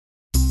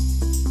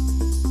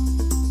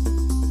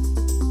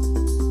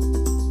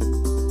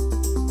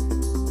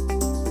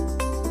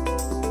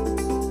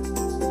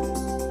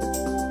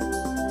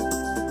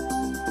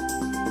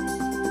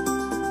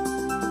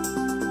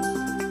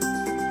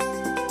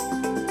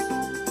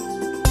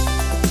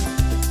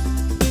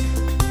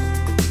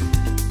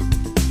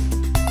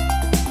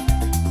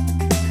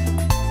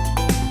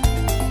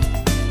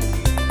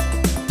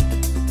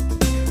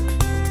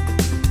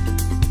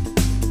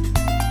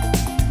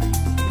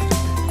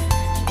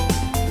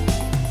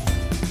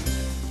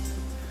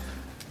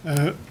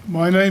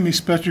My name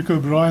is Patrick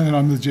O'Brien and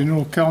I'm the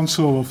General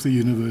Counsel of the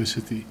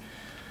University.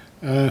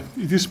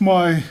 It is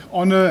my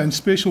honour and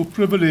special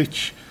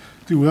privilege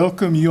to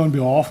welcome you on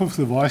behalf of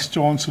the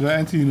Vice-Chancellor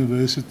and the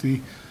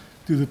University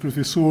to the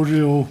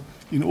Professorial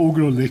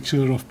inaugural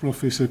lecture of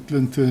Professor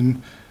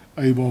Clinton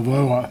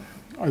Aigbavboa.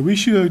 I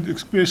wish you to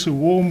express a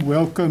warm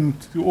welcome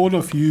to all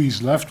of you,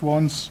 his loved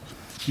ones,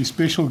 his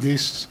special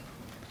guests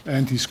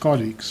and his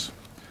colleagues.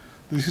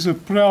 This is a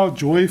proud,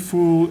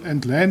 joyful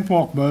and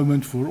landmark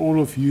moment for all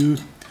of you,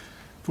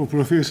 for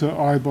Professor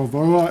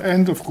Aigbavboa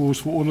and of course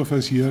for all of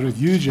us here at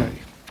UJ.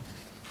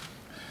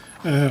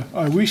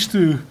 I wish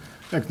to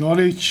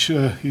acknowledge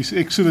His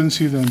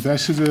Excellency the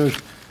Ambassador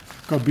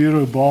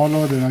Kabir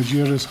Bala, the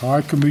Nigeria's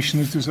High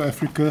Commissioner to South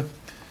Africa,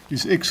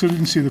 His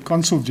Excellency the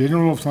Consul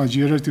General of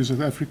Nigeria to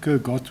South Africa,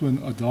 Gauteng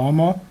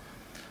Growth,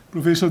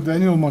 Professor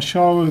Daniel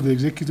Mashawa, the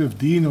Executive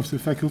Dean of the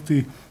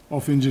Faculty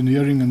of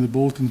Engineering and the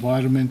Built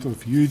Environment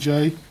of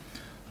UJ,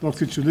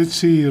 Dr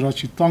Tshilidzi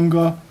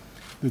Ratshitanga,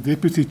 the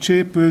Deputy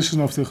Chairperson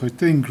of the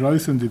Gauteng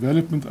Growth and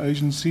Development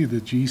Agency,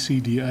 the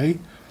GGDA,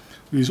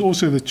 who is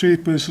also the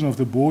Chairperson of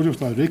the Board of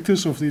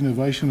Directors of the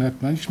Innovation Lab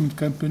Management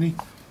Company,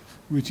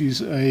 which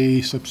is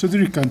a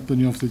subsidiary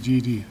company of the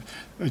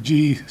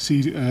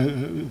GGDA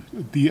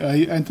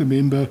and a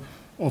member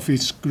of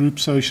its Group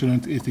Social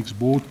and Ethics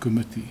Board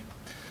Committee,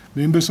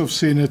 members of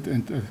Senate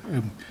and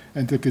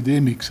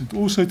academics, and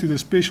also to the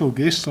special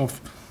guests of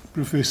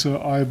Professor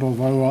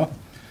Aigbavboa.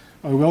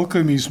 I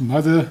welcome his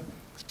mother,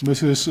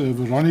 Mrs.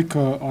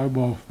 Veronica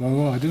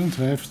Aigbavboa. I didn't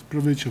have the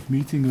privilege of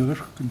meeting her.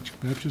 Can you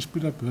perhaps just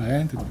put up her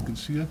hand if you can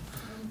see her?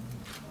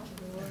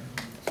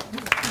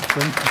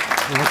 Thank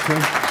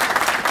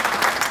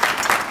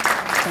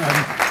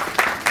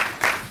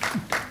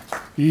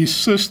you. His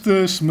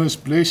sisters, Miss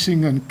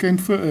Blessing and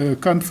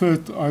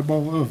Comfort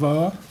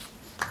Aigbavboa.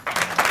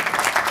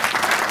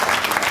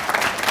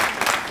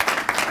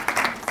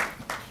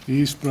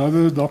 His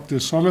brother, Dr.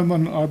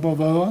 Solomon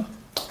Aigbavboa.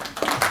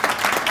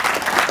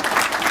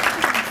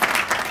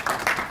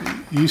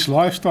 His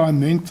lifetime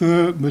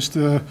mentor,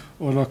 Mr.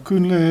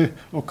 Olakunle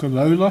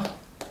Okalola.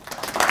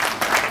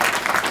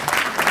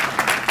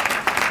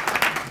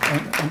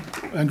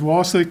 And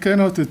whilst they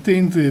cannot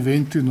attend the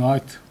event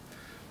tonight,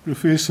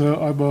 Professor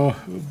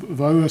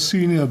Aigbavboa's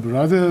senior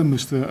brother,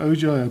 Mr.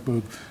 Ojai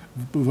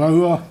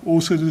Aigbavboa,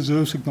 also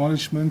deserves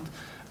acknowledgement,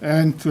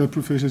 and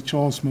Professor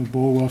Charles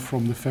Mabowa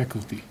from the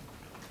faculty.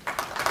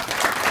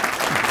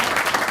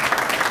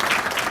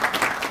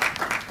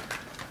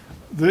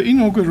 The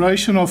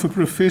inauguration of a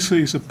professor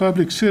is a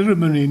public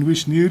ceremony in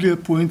which newly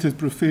appointed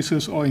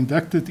professors are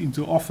inducted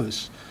into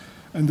office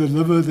and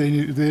deliver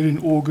their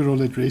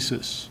inaugural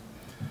addresses.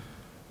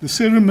 The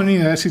ceremony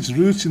has its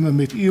roots in the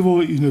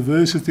medieval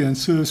university and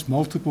serves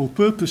multiple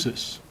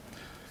purposes.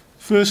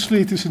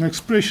 Firstly, it is an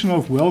expression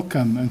of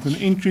welcome and an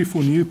entry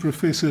for new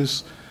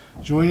professors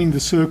joining the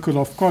circle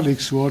of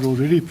colleagues who are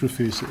already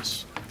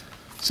professors.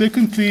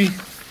 Secondly,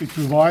 it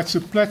provides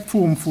a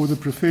platform for the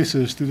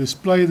professors to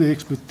display their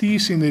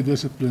expertise in their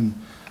discipline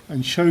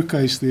and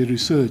showcase their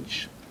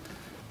research.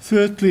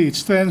 Thirdly, it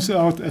stands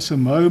out as a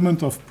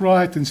moment of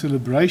pride and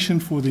celebration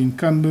for the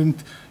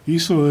incumbent,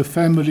 his or her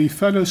family,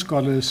 fellow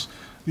scholars,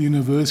 the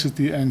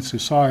university and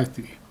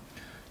society.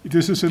 It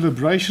is a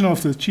celebration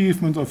of the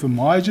achievement of a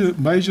major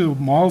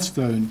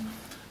milestone,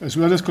 as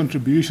well as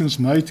contributions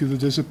made to the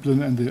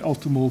discipline and their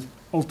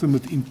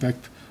ultimate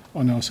impact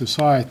on our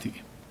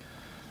society.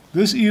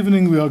 This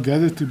evening we are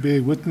gathered to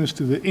bear witness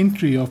to the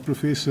entry of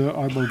Professor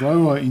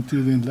Aigbavboa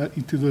into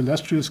the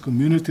illustrious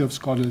community of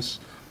scholars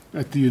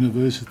at the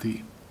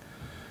university.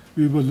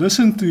 We will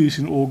listen to his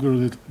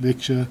inaugural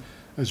lecture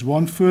as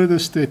one further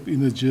step in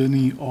the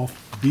journey of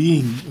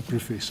being a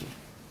professor.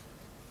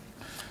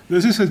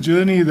 This is a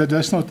journey that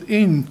does not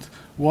end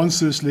once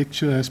this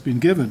lecture has been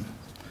given.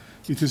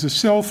 It is a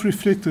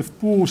self-reflective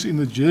pause in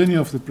the journey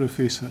of the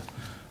professor,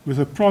 with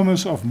a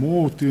promise of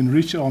more to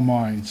enrich our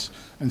minds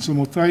and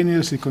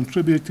simultaneously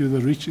contribute to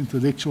the rich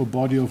intellectual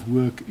body of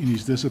work in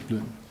his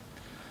discipline.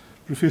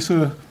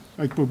 Professor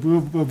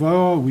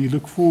Aigbavboa, we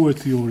look forward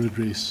to your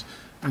address,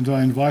 and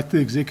I invite the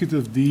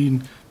Executive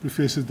Dean,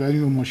 Professor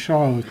Daniel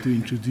Mashawa, to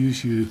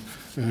introduce you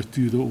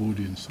to the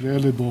audience.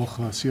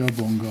 Releboga,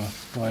 siyabonga,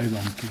 baie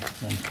dankie.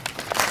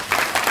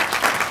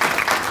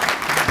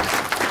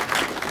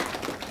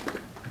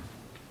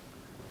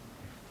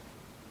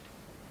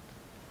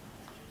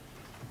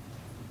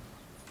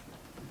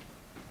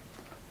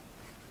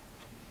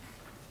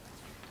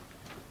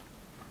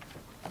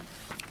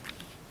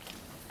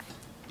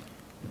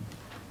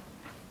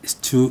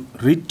 To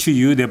read to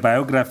you the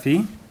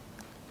biography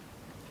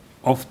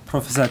of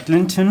Professor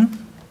Clinton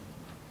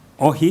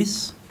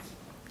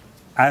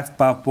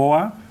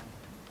Aigbavboa,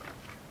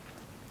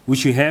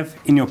 which you have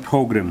in your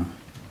program.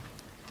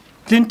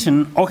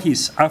 Clinton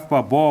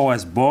Aigbavboa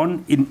was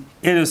born in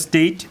Edo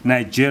State,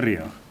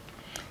 Nigeria.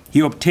 He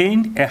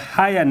obtained a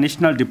higher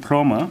national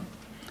diploma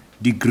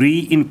degree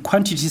in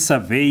quantity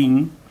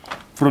surveying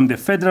from the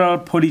Federal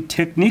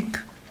Polytechnic,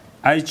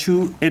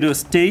 Aichu, Edo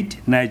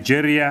State,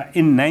 Nigeria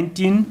in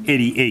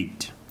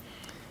 1988.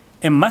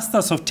 a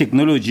Master's of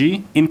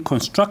Technology in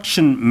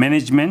Construction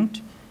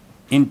Management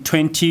in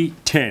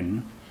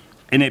 2010,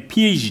 and a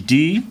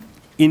PhD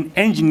in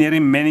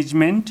Engineering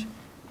Management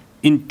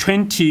in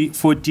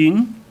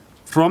 2014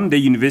 from the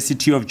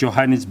University of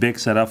Johannesburg,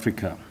 South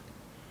Africa.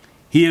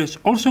 He has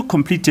also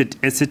completed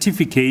a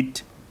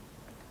certificate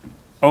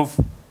of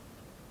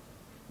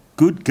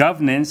Good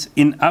Governance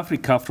in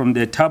Africa from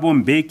the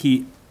Thabo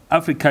Mbeki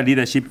Africa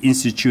Leadership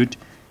Institute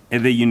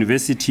at the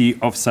University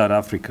of South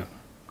Africa.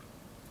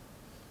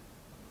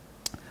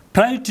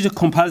 Prior to the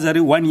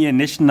compulsory one-year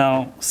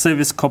National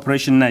Service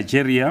Corporation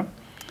Nigeria,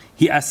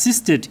 he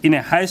assisted in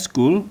a high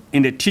school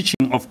in the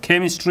teaching of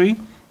chemistry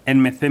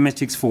and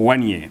mathematics for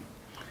 1 year.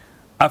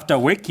 After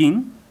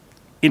working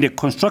in the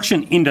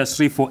construction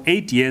industry for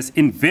 8 years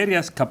in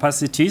various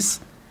capacities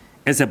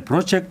as a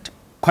project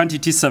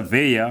quantity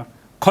surveyor,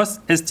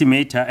 cost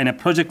estimator, and a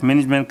project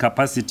management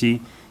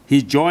capacity,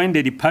 he joined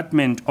the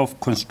Department of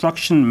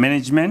Construction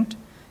Management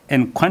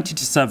and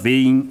Quantity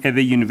Surveying at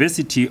the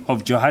University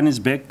of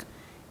Johannesburg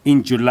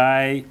in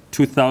July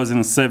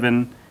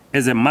 2007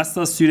 as a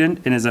master's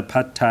student and as a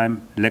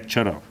part-time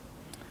lecturer.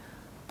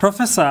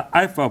 Professor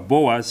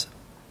Aigbavboa's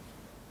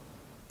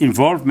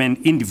involvement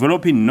in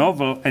developing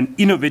novel and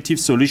innovative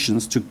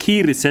solutions to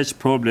key research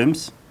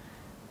problems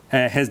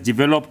has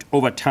developed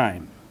over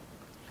time.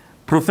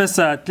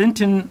 Professor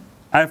Clinton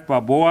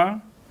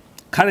Aigbavboa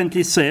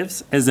currently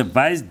serves as the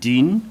Vice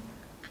Dean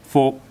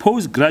for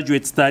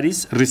Postgraduate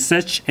Studies,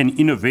 Research and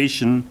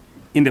Innovation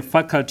in the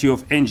Faculty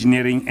of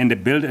Engineering and the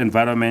Built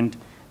Environment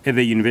at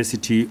the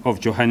University of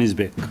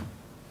Johannesburg.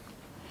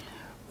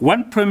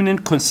 One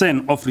prominent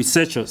concern of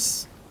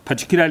researchers,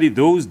 particularly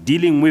those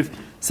dealing with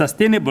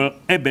sustainable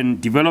urban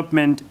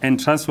development and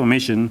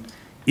transformation,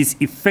 is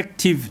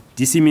effective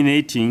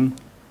disseminating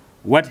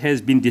what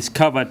has been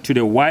discovered to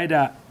the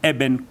wider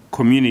urban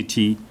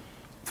community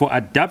for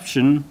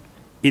adoption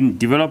in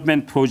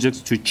development projects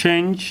to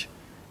change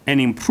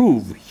and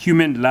improve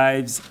human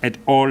lives at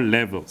all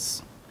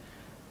levels.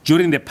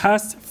 During the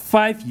past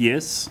 5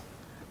 years,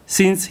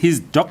 since his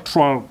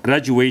doctoral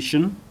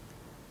graduation,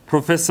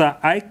 Professor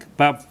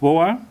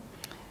Aigbavboa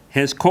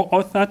has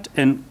co-authored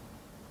and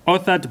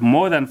authored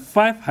more than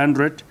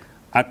 500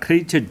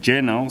 accredited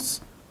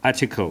journals,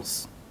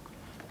 articles,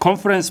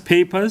 conference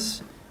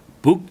papers,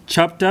 book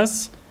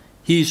chapters.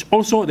 He is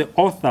also the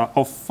author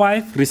of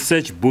 5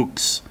 research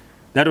books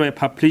that were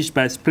published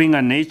by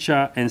Springer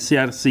Nature and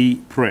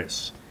CRC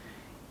Press.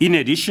 In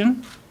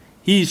addition,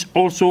 he is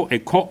also a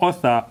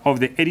co-author of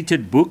the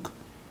edited book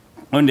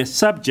on the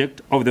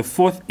subject of the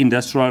 4th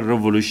Industrial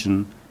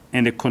Revolution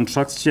and the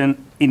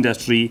construction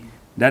industry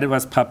that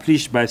was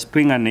published by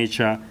Springer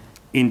Nature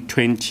in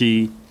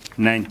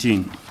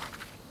 2019.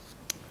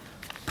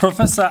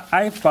 Professor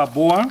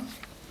Aigbavboa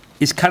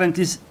is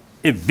currently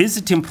a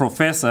visiting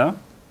professor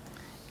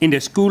in the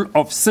School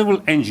of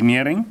Civil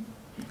Engineering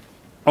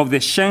of the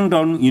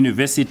Shandong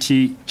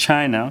University,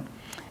 China,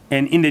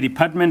 and in the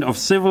Department of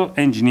Civil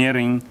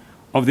Engineering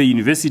of the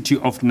University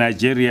of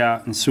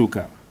Nigeria,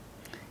 Nsukka.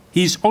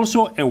 He is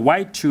also a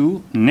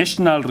Y2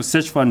 National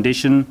Research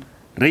Foundation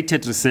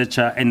rated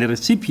researcher and a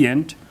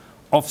recipient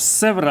of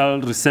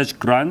several research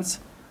grants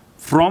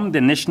from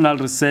the National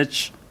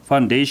Research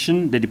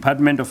Foundation, the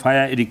Department of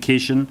Higher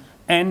Education,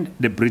 and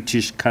the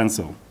British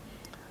Council.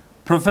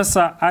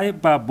 Professor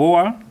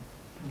Aigbavboa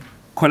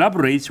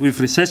collaborates with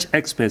research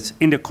experts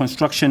in the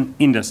construction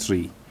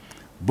industry,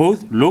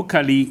 both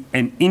locally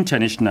and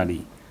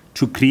internationally,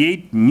 to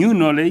create new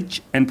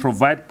knowledge and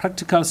provide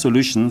practical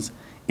solutions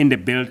in the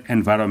built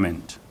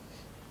environment.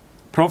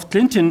 Prof.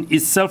 Clinton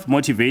is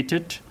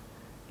self-motivated,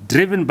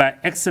 driven by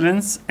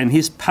excellence and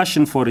his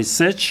passion for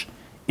research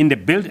in the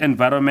built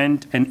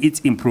environment and its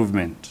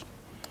improvement.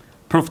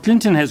 Prof.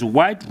 Clinton has a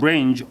wide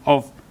range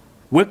of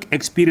work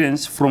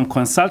experience from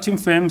consulting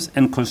firms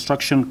and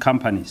construction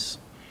companies,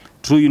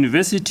 through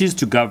universities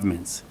to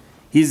governments.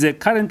 He is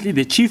currently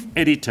the chief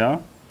editor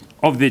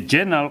of the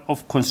Journal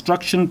of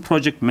Construction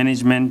Project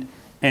Management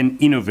and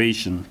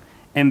Innovation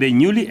and the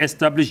newly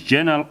established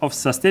Journal of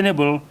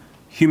Sustainable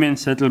Human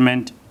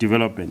Settlement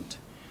Development.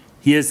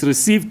 He has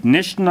received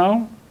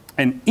national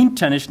and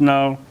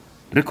international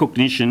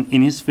recognition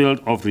in his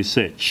field of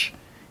research.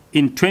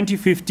 In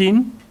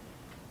 2015,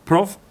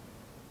 Prof.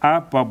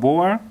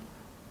 Aigbavboa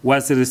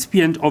was the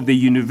recipient of the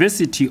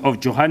University of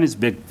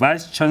Johannesburg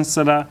Vice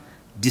Chancellor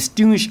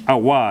Distinguished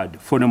Award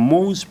for the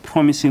Most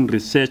Promising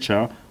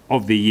Researcher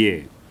of the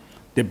Year,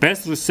 the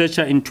Best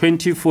Researcher in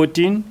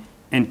 2014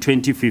 and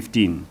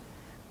 2015.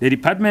 The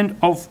Department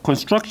of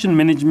Construction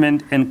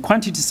Management and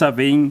Quantity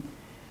Surveying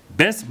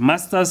Best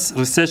Master's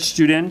Research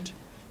Student,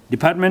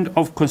 Department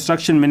of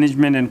Construction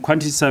Management and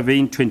Quantity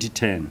Surveying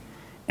 2010,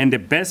 and the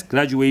Best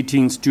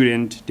Graduating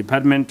Student,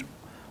 Department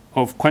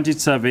of Quantity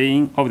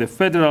Surveying of the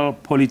Federal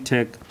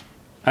Polytech,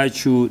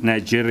 Achu,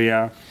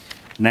 Nigeria,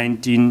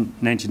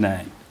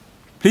 1999.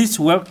 Please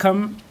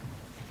welcome,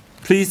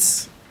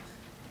 please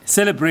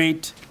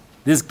celebrate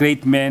this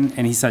great man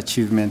and his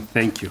achievement.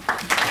 Thank you.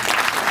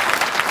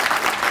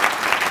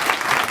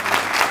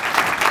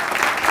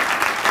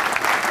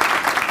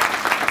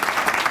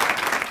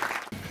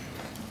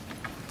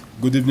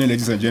 Good evening,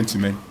 ladies and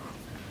gentlemen.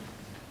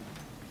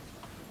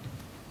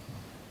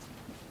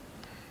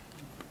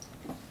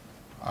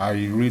 I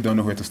really don't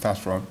know where to start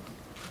from,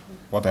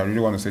 but I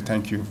really want to say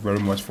thank you very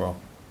much for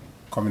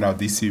coming out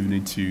this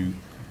evening to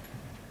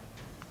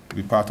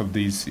be part of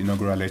this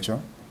inaugural lecture.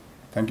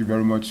 Thank you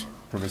very much,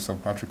 Professor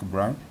Patrick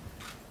O'Brien,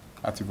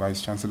 Acting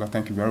Vice Chancellor.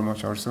 Thank you very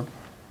much also,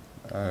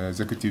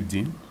 Executive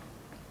Dean,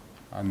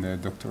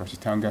 and Dr.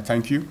 Ratshitanga.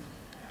 Thank you.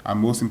 And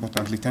most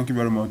importantly, thank you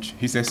very much,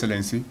 His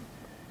Excellency,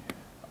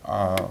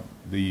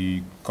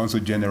 the Consul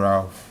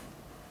General of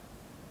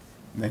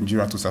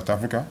Nigeria to South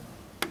Africa,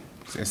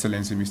 His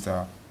Excellency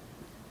Mr.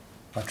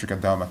 Patrick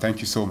Aigbavboa.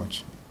 Thank you so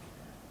much.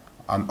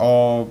 And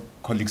all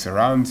colleagues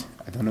around,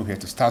 I don't know where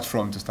to start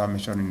from to start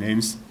mentioning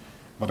names,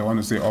 but I want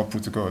to say all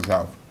protocols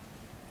out.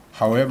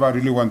 However, I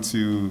really want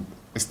to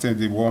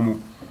extend a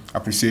warm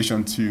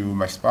appreciation to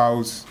my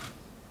spouse,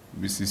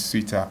 Mrs.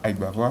 Sweeta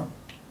Aigbavboa.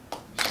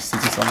 She's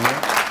sitting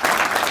somewhere.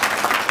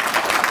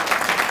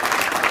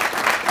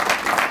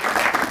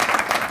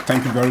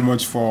 Thank you very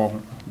much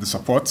for the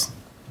support.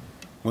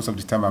 Most of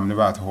the time, I'm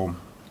never at home.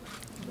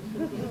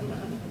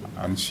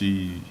 And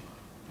she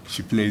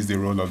plays the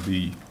role of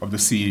the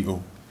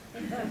CEO.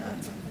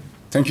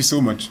 Thank you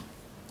so much.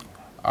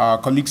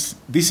 Colleagues,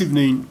 this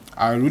evening,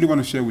 I really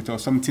want to share with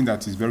us something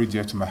that is very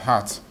dear to my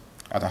heart,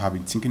 that I have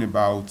been thinking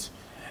about,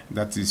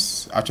 that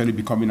is actually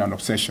becoming an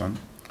obsession.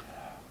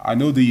 I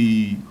know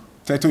the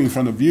title in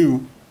front of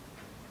you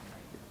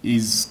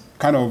is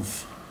kind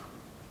of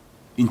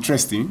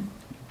interesting,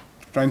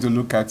 trying to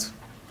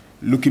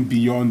looking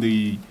beyond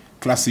the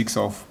classics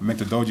of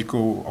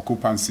methodological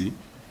occupancy.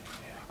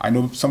 I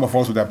know some of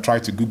us would have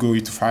tried to Google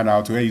it to find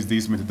out where is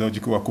this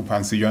methodological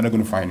occupancy. You're not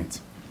going to find it.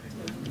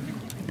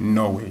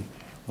 No way.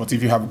 But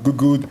if you have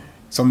Googled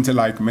something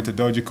like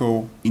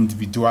methodological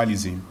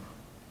individualism,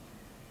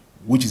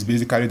 which is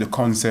basically the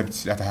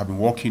concept that I have been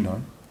working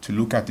on to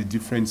look at the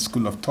different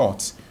school of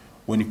thoughts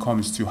when it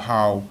comes to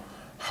how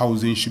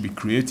housing should be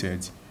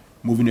created,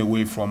 moving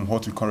away from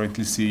what we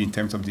currently see in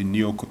terms of the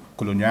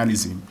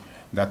neo-colonialism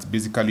that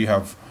basically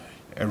have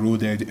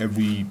eroded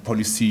every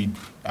policy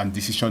and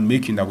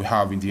decision-making that we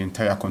have in the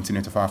entire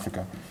continent of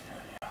Africa.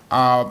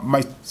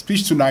 My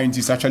speech tonight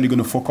is actually going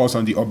to focus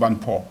on the urban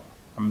poor.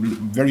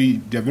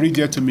 They're very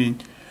dear to me,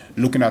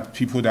 looking at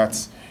people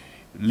that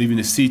live in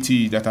a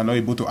city that are not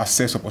able to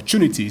access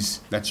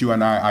opportunities that you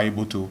and I are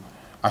able to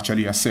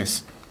actually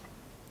access.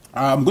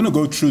 I'm going to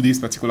go through this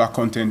particular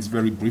content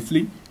very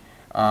briefly.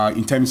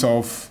 In terms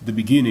of the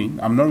beginning,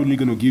 I'm not really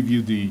going to give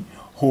you the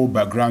whole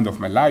background of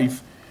my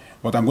life,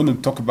 but I'm going to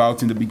talk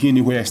about in the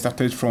beginning where I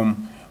started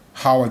from,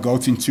 how I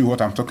got into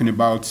what I'm talking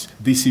about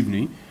this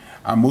evening.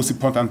 And most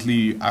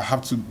importantly,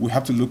 we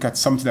have to look at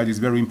something that is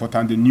very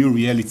important, the new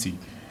reality.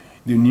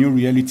 The new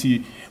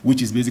reality,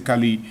 which is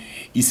basically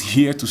is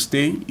here to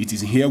stay. It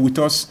is here with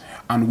us,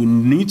 and we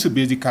need to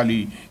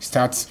basically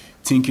start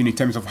thinking in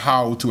terms of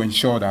how to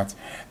ensure that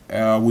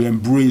we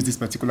embrace this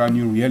particular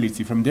new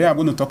reality. From there, I'm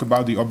going to talk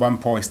about the urban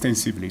poor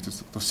extensively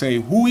to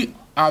say who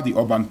are the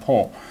urban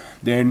poor.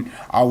 Then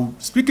I'll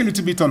speak a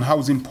little bit on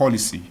housing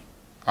policy,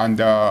 and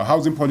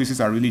housing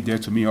policies are really dear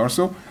to me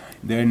also.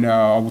 Then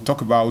I will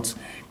talk about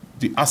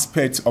the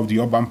aspects of the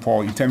urban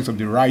poor in terms of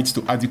the rights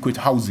to adequate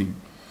housing.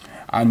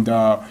 And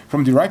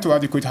from the right to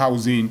adequate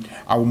housing,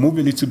 I will move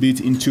a little bit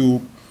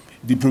into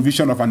the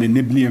provision of an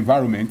enabling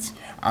environment,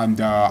 and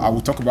I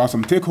will talk about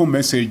some take-home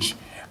message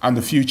and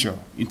the future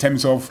in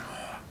terms of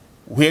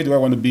where do I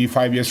want to be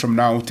 5 years from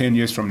now, 10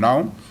 years from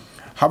now.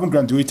 Having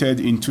graduated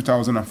in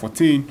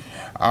 2014,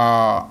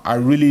 I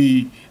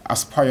really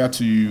aspire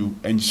to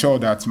ensure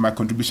that my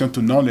contribution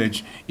to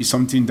knowledge is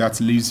something that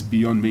lives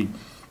beyond me.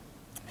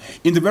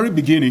 In the very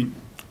beginning,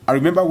 I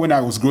remember when I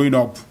was growing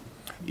up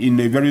in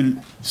a very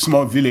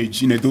small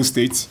village in Edo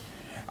State,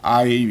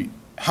 I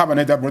have an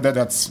elder brother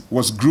that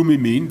was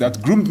grooming me,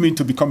 that groomed me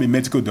to become a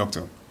medical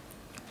doctor.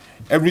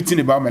 Everything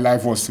about my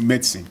life was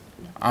medicine,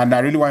 and I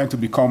really wanted to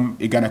become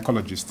a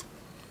gynecologist.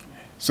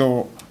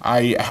 So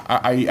I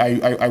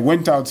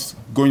went out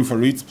going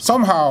for it.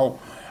 Somehow,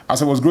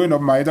 as I was growing up,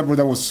 my elder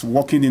brother was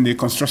working in a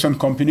construction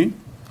company,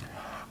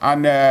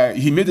 and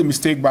he made a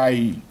mistake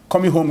by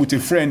coming home with a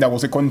friend that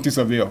was a quantity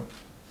surveyor.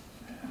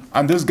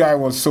 And this guy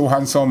was so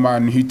handsome,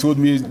 and he told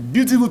me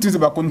beautiful things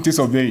about quantity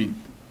surveying.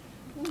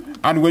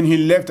 And when he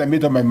left, I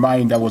made up my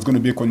mind I was going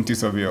to be a quantity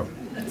surveyor.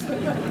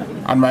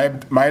 And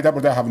my elder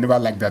brother have never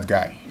liked that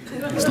guy.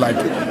 It's like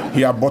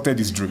he aborted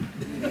his dream.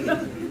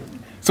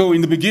 So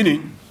in the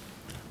beginning,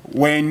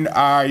 when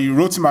I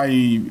wrote my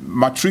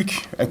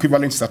matric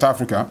equivalent to South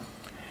Africa,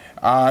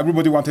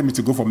 everybody wanted me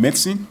to go for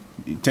medicine.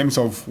 In terms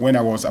of when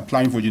I was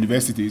applying for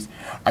universities,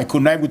 I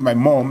connived with my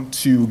mom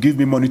to give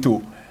me money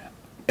to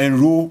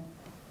enroll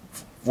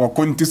for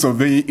quantity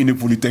surveying in a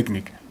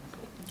polytechnic.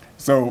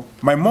 So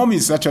my mom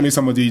is actually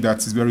somebody that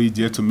is very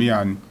dear to me,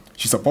 and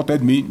she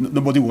supported me.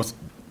 Nobody was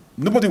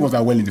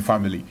that well in the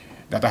family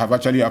that I have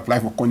actually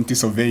applied for quantity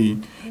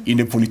surveying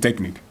in a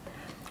polytechnic.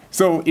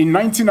 So in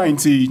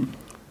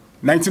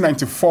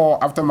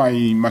 1994, after my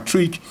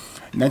matric,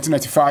 in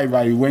 1995,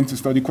 I went to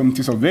study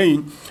quantity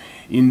surveying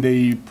in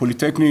the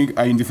Polytechnic,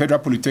 in the Federal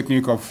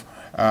Polytechnic of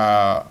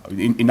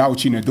in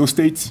Auchi, in Edo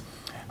State.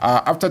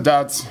 After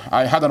that,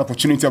 I had an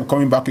opportunity of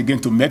coming back again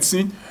to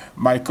medicine.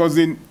 My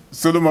cousin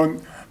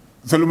Solomon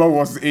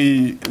was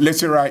a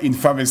lecturer in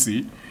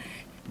pharmacy.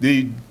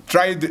 They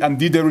tried and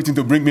did everything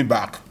to bring me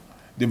back.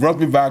 They brought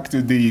me back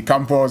to the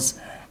campus.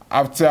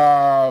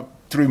 After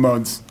 3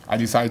 months, I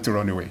decided to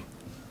run away.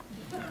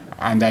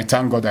 And I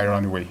thank God I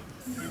ran away.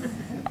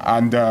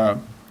 And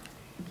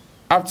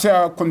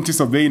after quantity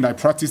surveying, I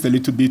practiced a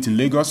little bit in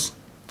Lagos.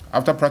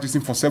 After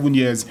practicing for 7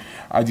 years,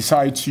 I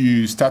decided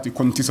to start a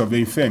quantity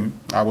surveying firm.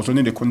 I was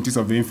running the quantity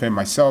surveying firm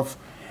myself.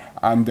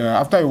 And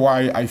after a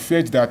while, I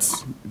felt that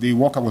the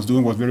work I was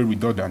doing was very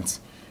redundant.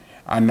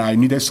 And I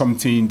needed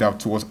something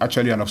that was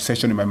actually an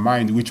obsession in my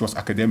mind, which was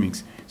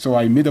academics. So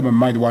I made up my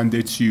mind one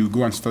day to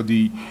go and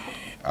study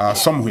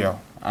somewhere.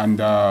 And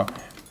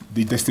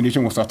the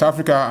destination was South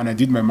Africa, and I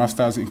did my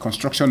master's in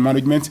construction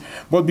management.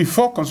 But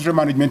before construction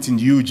management in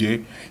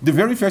UJ, the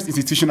very first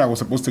institution I was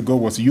supposed to go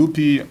was UP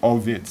or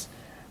VET.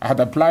 I had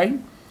applied,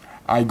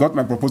 I got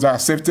my proposal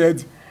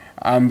accepted,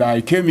 and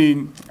I came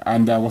in,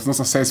 and I was not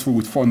successful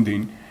with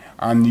funding.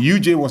 And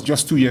UJ was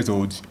just 2 years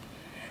old.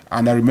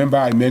 And I remember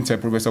I met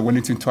Professor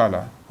Wellington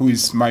Twala, who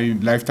is my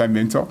lifetime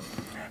mentor,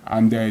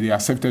 and they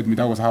accepted me.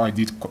 That was how I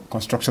did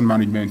construction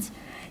management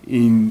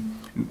in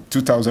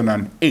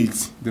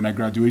 2008. Then I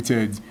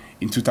graduated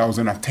in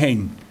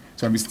 2010.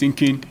 So I was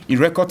thinking, in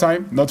record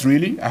time, not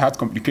really. I had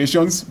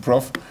complications,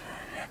 Prof.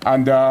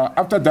 And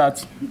after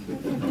that,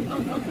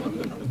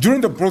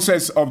 during the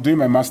process of doing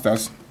my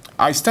master's,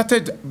 I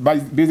started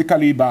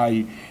basically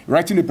by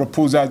writing a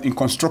proposal in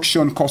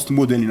construction cost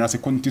modeling as a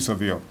quantity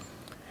surveyor.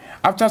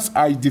 After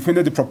I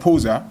defended the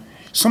proposal,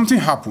 something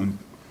happened.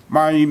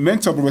 My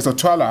mentor, Professor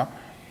Twala,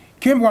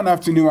 came one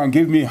afternoon and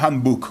gave me a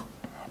handbook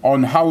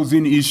on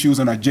housing issues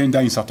and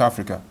agenda in South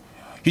Africa.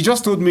 He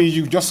just told me,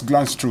 you just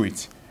glance through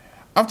it.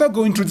 After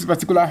going through this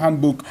particular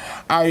handbook,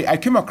 I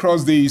came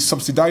across the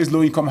subsidized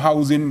low-income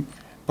housing,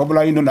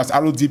 popularly known as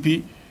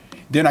RODP.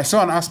 Then I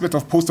saw an aspect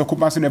of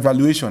post-occupancy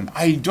evaluation.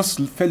 I just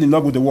fell in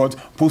love with the word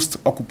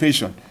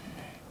post-occupation.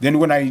 Then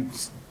when I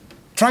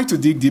tried to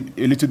dig deep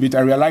a little bit,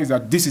 I realized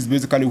that this is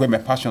basically where my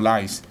passion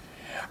lies.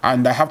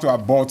 And I have to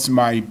abort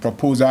my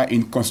proposal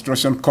in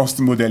construction cost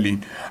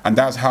modeling. And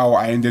that's how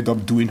I ended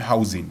up doing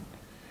housing.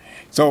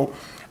 So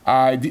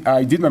I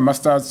did my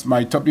master's.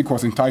 My topic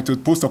was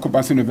entitled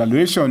Post-Occupancy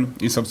Evaluation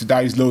in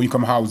Subsidized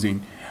Low-Income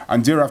Housing.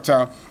 And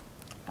thereafter,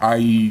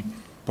 I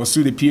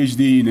pursued a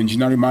PhD in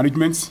engineering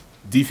management,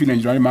 DPhil in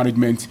engineering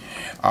management.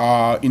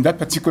 In that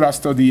particular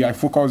study, I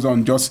focused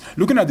on just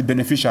looking at the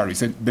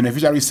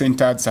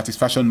beneficiary-centered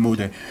satisfaction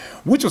model,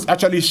 which was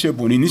actually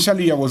Shareborn.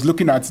 Initially, I was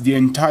looking at the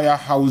entire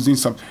housing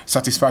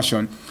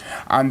satisfaction.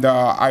 And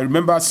I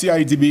remember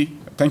CIDB.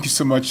 Thank you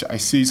so much. I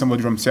see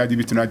somebody from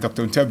CIDB tonight,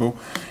 Dr. Ntebo.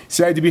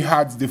 CIDB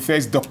had the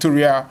first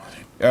doctoral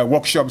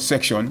workshop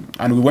section,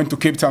 and we went to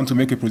Cape Town to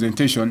make a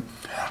presentation.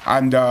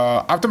 And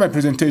after my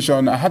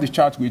presentation, I had a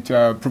chat with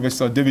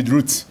Professor David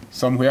Root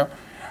somewhere.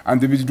 And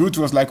David Root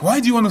was like, why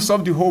do you want to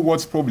solve the whole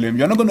world's problem?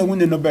 You're not going to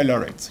win a Nobel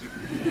laureate.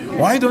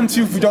 Why don't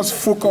you just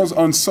focus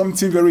on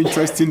something very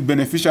interesting,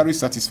 beneficiary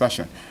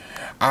satisfaction?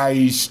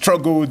 I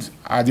struggled.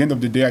 At the end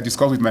of the day, I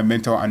discussed with my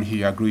mentor, and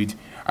he agreed.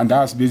 And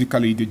that's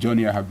basically the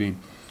journey I have been.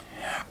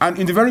 And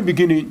in the very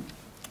beginning,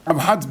 I've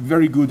had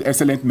very good,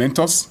 excellent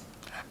mentors.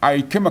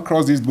 I came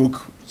across this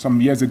book some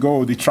years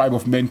ago, The Tribe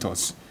of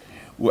Mentors.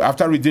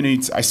 After reading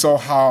it, I saw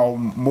how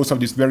most of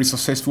these very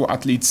successful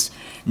athletes,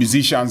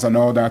 musicians and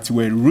all that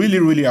were really,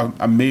 really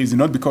amazing,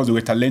 not because they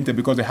were talented,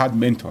 because they had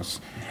mentors.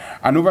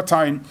 And over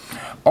time,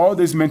 all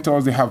these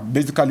mentors, they have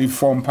basically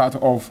formed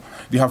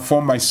they have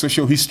formed my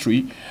social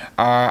history.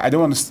 I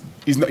don't want to,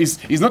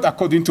 it's not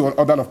according to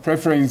order of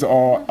preference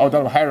or order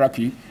of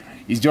hierarchy.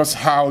 It's just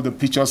how the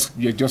pictures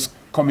just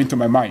come into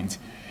my mind.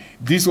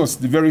 This was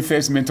the very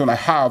first mentor I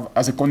have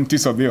as a quantity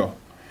surveyor.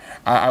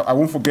 I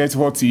won't forget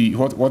what he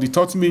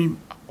taught me.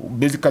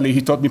 Basically,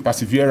 he taught me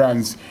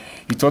perseverance.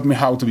 He taught me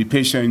how to be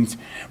patient.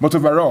 But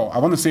overall, I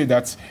want to say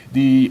that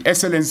the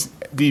excellence,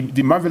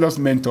 the marvelous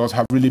mentors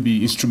have really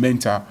been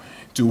instrumental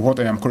to what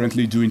I am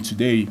currently doing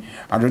today.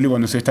 I really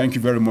want to say thank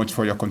you very much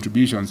for your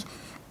contributions.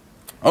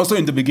 Also,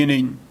 in the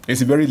beginning,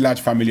 it's a very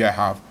large family I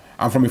have.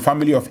 I'm from a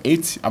family of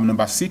 8. I'm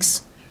number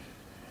 6.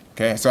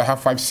 Okay, so I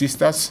have 5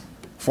 sisters,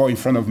 4 in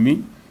front of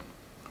me,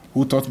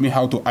 who taught me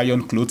how to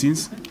iron clothing.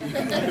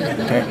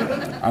 Okay,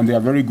 and they are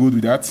very good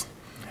with that.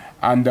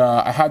 And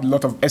I had a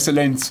lot of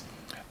excellent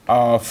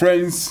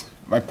friends,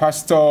 my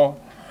pastor,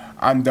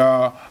 and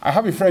I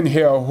have a friend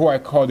here who I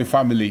call the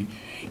family.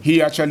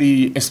 He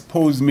actually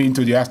exposed me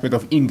into the aspect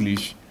of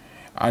English,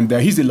 and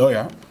he's a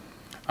lawyer.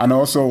 And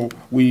also,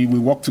 we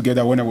worked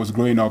together when I was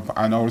growing up,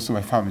 and also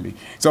my family.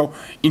 So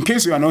in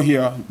case you are not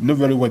here, know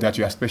very well that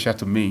you are special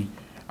to me.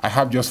 I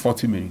have just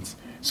 40 minutes,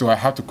 so I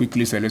have to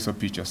quickly select some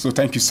pictures. So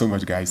thank you so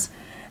much, guys,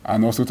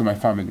 and also to my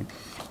family.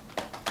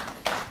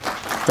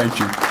 Thank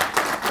you.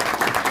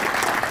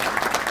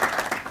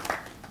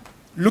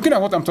 Looking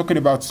at what I'm talking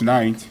about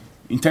tonight,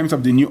 in terms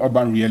of the new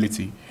urban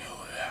reality,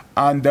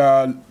 and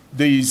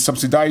the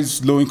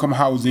subsidized low-income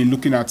housing,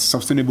 looking at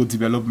sustainable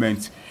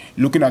development,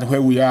 looking at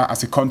where we are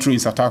as a country in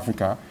South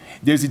Africa,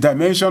 there's a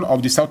dimension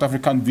of the South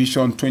African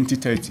Vision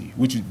 2030,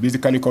 which is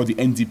basically called the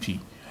NDP.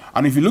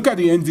 And if you look at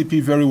the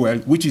NDP very well,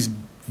 which is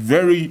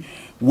very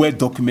well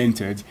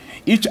documented,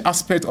 each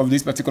aspect of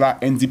this particular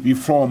NDP,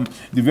 from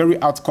the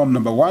very outcome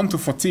number 1 to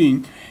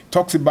 14,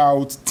 talks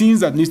about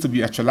things that needs to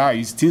be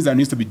actualized, things that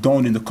needs to be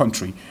done in the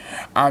country.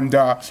 And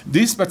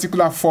these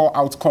particular 4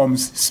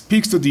 outcomes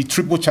speaks to the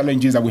triple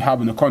challenges that we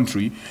have in the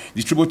country,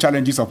 the triple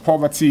challenges of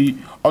poverty,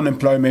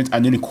 unemployment,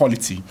 and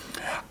inequality.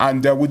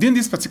 And within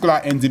this particular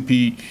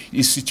NDP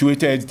is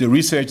situated the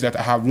research that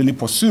I have really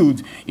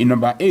pursued in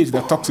number 8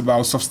 that talks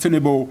about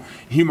sustainable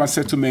human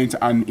settlement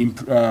and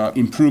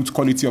improved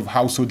quality of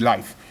household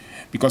life.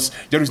 Because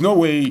there is no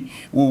way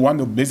we want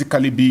to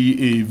basically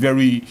be a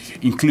very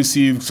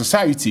inclusive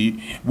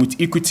society with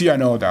equity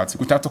and all that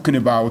without talking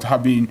about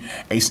having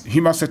a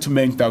human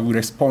settlement that will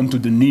respond to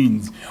the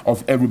needs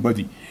of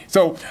everybody.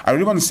 So I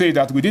really want to say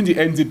that within the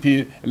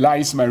NDP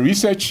lies my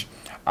research.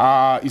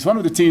 It's one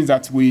of the things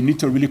that we need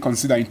to really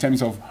consider in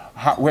terms of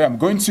where I'm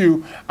going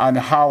to and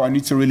how I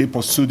need to really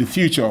pursue the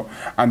future.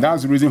 And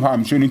that's the reason why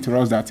I'm showing to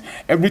us that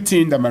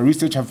everything that my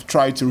research have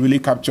tried to really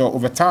capture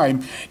over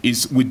time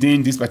is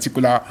within this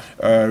particular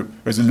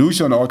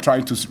resolution, or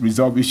trying to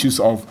resolve issues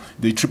of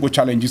the triple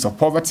challenges of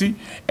poverty,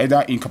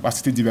 either in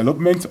capacity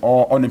development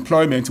or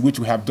unemployment, which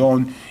we have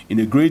done in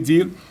a great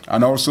deal,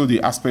 and also the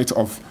aspect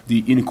of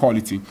the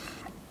inequality.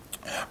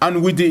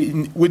 And with the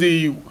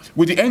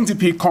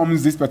NDP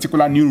comes this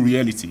particular new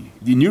reality.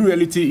 The new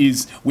reality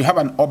is we have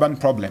an urban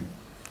problem.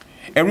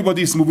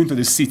 Everybody is moving to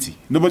the city.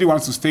 Nobody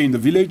wants to stay in the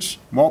village,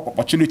 more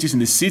opportunities in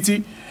the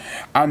city.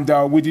 And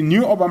with the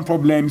new urban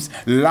problems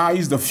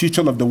lies the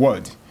future of the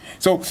world.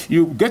 So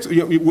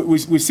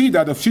we see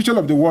that the future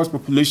of the world's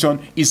population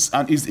is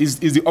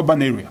the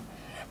urban area.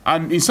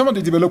 And in some of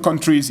the developed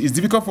countries, it's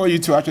difficult for you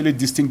to actually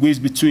distinguish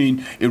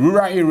between a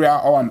rural area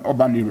or an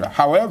urban area.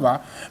 However,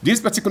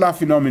 this particular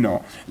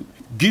phenomenon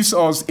gives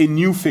us a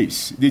new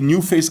face, the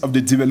new face of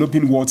the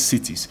developing world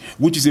cities,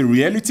 which is a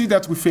reality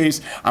that we face,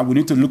 and we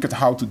need to look at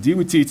how to deal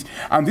with it.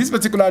 And this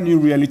particular new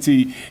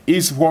reality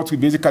is what we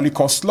basically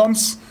call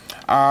slums.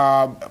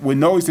 We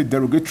know it's a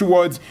derogatory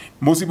word.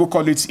 Most people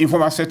call it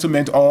informal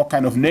settlement, all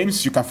kind of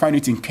names. You can find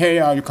it in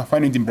Kenya, you can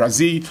find it in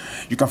Brazil,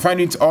 you can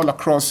find it all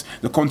across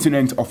the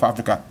continent of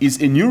Africa. It's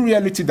a new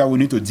reality that we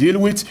need to deal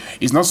with.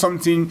 It's not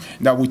something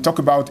that we talk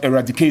about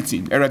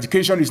eradicating.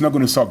 Eradication is not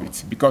going to solve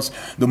it, because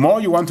the more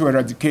you want to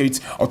eradicate,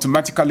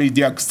 automatically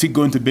they are still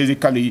going to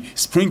basically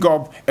spring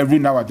up every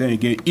now and then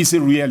again. It's a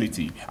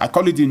reality. I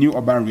call it the new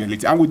urban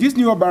reality. And with this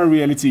new urban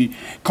reality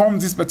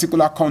comes this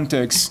particular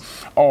context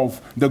of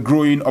the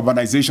growing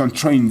urbanization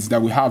trends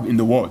that we have in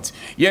the world.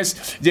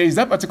 Yes, there is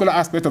that particular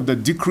aspect of the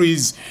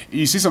decrease.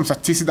 You see some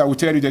statistics that will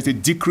tell you there's a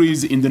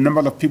decrease in the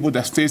number of people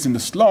that stays in the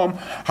slum.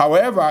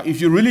 However,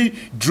 if you really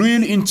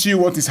drill into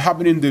what is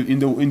happening in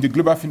the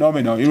global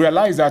phenomenon, you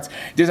realize that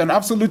there's an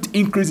absolute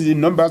increase in the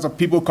numbers of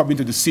people coming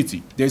to the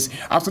city. There's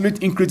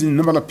absolute increase in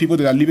the number of people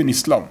that are living in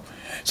slum.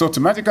 So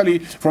automatically,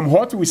 from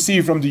what we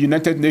see from the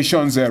United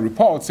Nations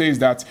report, says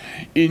that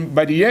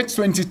by the year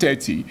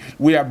 2030,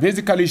 we are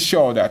basically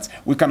sure that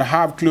we can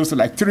have close to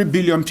like 3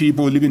 billion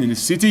people living in the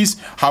cities.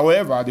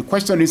 However, the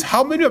question is,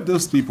 how many of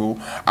those people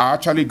are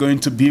actually going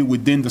to be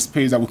within the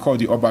space that we call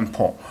the urban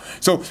poor?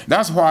 So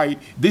that's why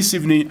this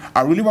evening,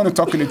 I really want to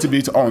talk a little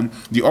bit on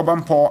the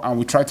urban poor, and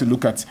we try to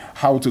look at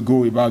how to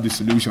go about the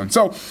solution.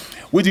 So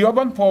with the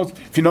urban poor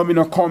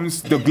phenomenon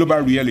comes the global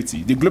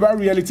reality. The global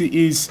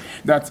reality is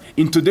that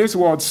in today's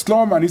world,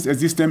 slum and its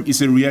existence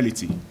is a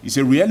reality. It's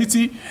a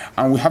reality,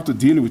 and we have to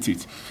deal with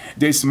it.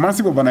 There's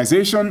massive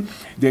urbanization,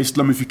 there's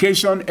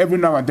slumification every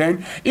now and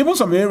then. Even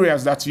some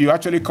areas that you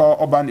actually call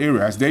urban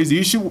areas. There is the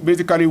issue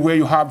basically where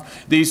you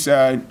have this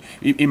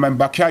in my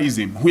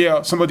backyardism,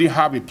 where somebody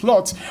have a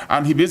plot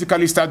and he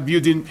basically start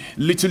building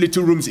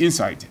little rooms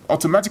inside.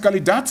 Automatically,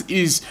 that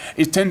is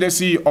a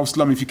tendency of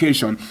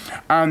slumification.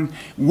 And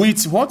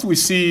with what we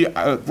see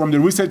from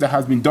the research that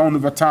has been done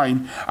over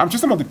time, I'm sure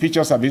some of the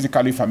pictures are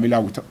basically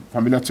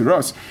familiar to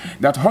us,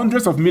 that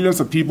hundreds of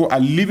millions of people are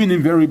living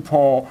in very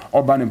poor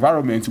urban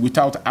environments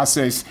without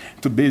access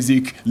to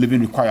basic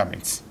living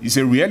requirements. It's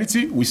a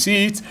reality, we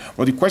see it,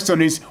 but the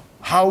question is,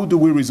 how do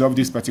we resolve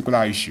this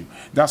particular issue?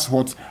 That's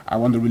what I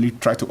want to really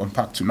try to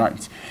unpack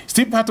tonight.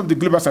 Still part of the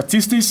global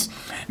statistics,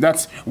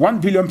 that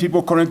 1 billion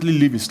people currently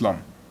live in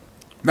slum.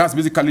 That's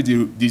basically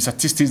the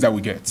statistics that we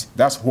get.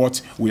 That's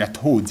what we are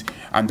told.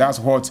 And that's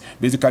what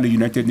basically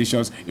United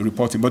Nations is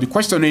reporting. But the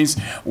question is,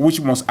 which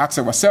we must ask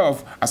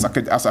ourselves as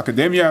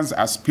academians,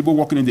 as people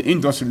working in the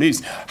industry,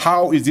 is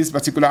how is this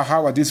particular,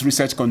 how are this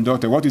research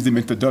conducted? What is the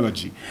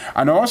methodology?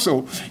 And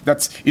also,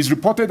 that it's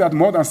reported that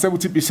more than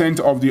 70%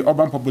 of the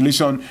urban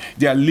population,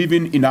 they are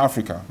living in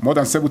Africa. More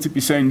than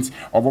 70%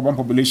 of urban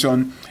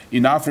population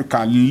in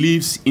Africa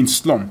lives in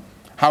slum.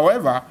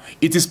 However,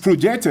 it is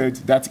projected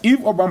that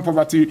if urban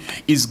poverty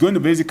is going to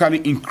basically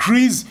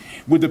increase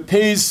with the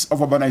pace of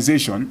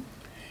urbanization,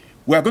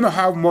 we are going to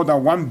have more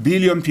than 1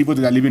 billion people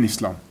that are living in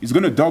slum. It's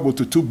going to double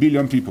to 2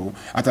 billion people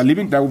that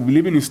will be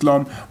living in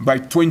slum by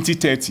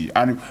 2030.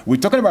 And we're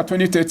talking about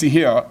 2030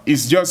 here.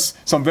 It's just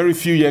some very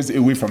few years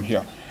away from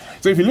here.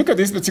 So if you look at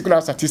this particular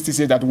statistic,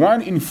 say that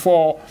 1 in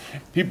 4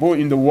 people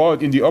in the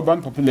world, in the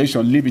urban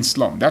population, live in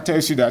slum. That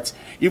tells you that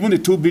even the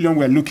 2 billion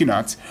we're looking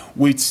at,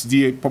 with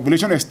the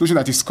population explosion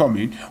that is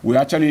coming, we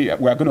are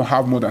going to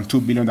have more than 2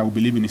 billion that will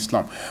be living in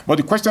slum. But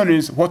the question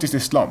is, what is a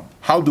slum?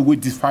 How do we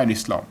define a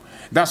slum?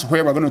 That's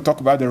where we're going to talk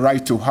about the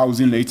right to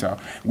housing later,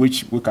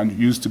 which we can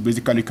use to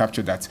basically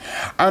capture that.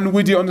 And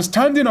with the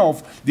understanding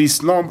of the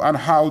slum and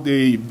how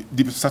the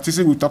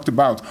statistics we talked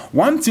about,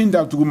 one thing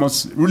that we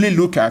must really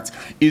look at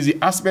is the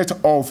aspect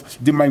of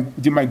the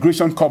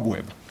migration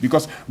cobweb.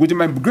 Because with the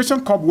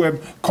migration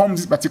cobweb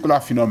comes this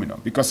particular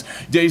phenomenon, because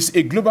there is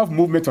a global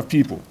movement of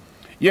people.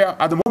 Yeah,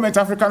 at the moment,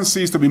 Africans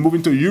seem to be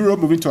moving to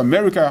Europe, moving to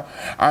America,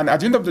 and at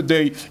the end of the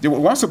day,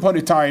 once upon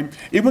a time,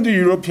 even the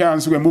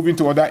Europeans were moving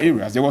to other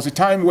areas. There was a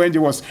time when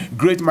there was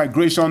great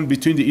migration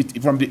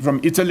from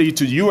Italy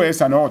to the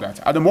US and all that.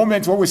 At the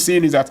moment, what we're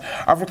seeing is that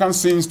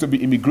Africans seem to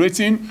be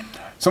immigrating.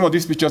 Some of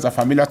these pictures are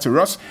familiar to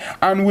us.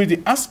 And with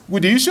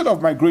the issue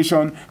of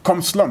migration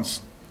comes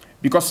slums.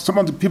 Because some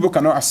of the people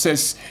cannot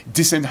access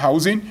decent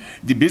housing,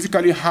 they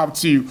basically have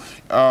to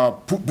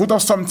put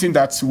up something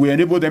that will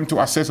enable them to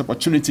access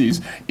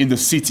opportunities in the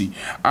city.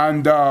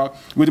 And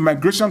with the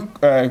migration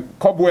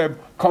cobweb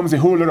comes a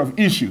whole lot of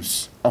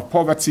issues of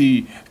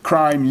poverty,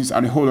 crimes,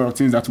 and a whole lot of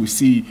things that we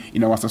see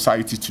in our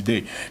society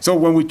today. So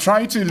when we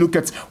try to look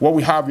at what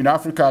we have in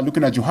Africa,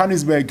 looking at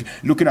Johannesburg,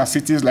 looking at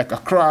cities like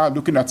Accra,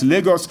 looking at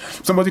Lagos,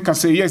 somebody can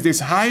say, yes, there's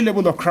high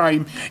level of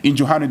crime in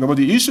Johannesburg, but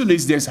the issue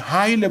is there's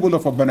high level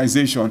of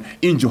urbanization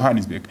in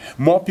Johannesburg.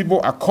 More people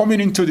are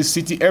coming into the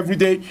city every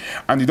day,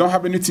 and they don't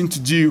have anything to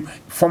do,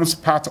 forms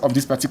part of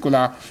this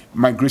particular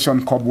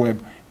migration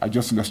cobweb I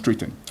just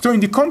illustrated. So in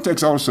the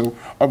context also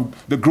of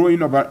the growing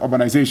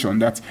urbanization,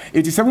 that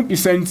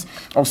 87%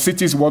 of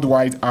cities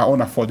worldwide are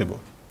unaffordable.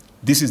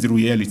 This is the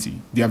reality.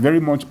 They are very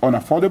much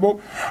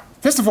unaffordable.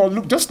 First of all,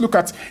 just look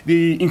at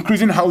the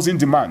increasing housing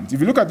demand.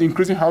 If you look at the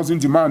increasing housing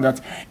demand, that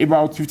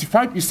about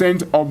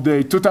 55% of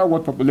the total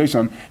world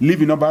population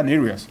live in urban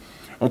areas.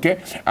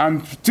 Okay?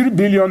 And 3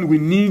 billion will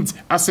need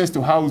access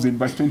to housing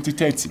by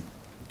 2030.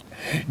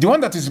 The one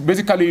that is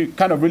basically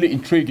kind of really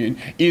intriguing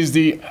is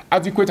the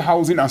adequate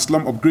housing and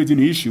slum upgrading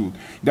issue.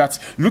 That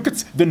look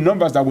at the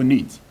numbers that we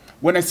need.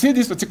 When I say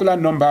these particular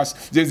numbers,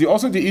 there's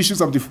also the issues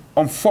of the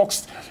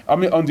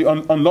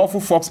unlawful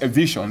forced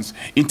evictions.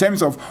 In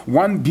terms of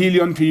 1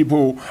 billion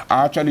people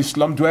are actually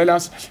slum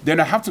dwellers, then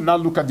I have to now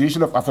look at the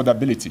issue of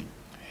affordability.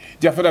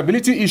 The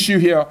affordability issue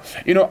here,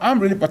 you know, I'm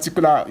really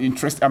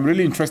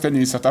interested in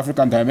the South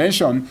African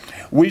dimension,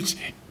 which,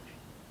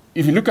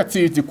 if you look at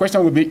it, the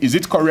question will be, is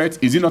it correct?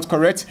 Is it not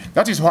correct?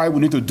 That is why we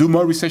need to do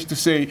more research to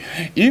say,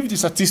 if the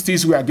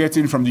statistics we are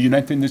getting from the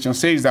United Nations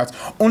says that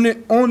only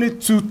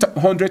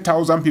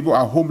 200,000 people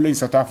are homeless in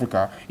South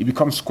Africa, it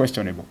becomes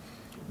questionable.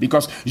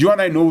 Because you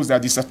and I know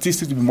that the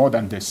statistics will be more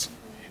than this.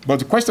 But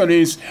the question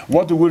is,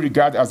 what do we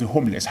regard as the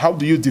homeless? How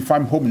do you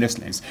define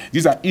homelessness?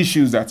 These are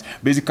issues that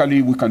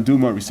basically we can do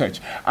more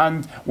research.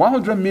 And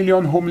 100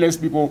 million homeless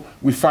people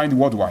we find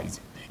worldwide.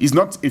 It's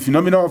not a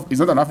phenomenon. It's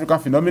not an African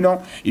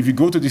phenomenon. If you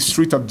go to the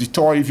street of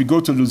Detroit, if you go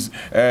to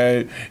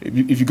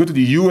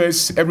the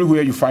US,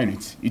 everywhere you find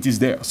it. It is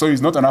there. So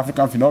it's not an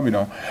African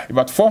phenomenon.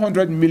 About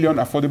 400 million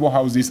affordable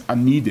houses are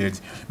needed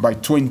by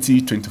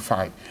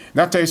 2025.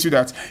 That tells you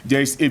that there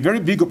is a very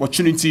big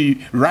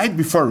opportunity right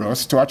before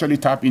us to actually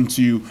tap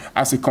into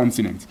as a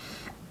continent.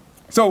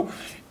 So,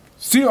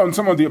 still on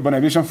some of the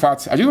urbanization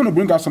facts, I just want to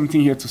bring out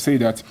something here to say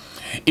that,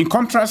 in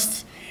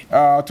contrast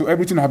to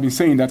everything I've been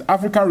saying, that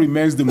Africa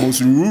remains the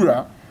most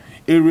rural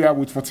area,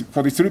 with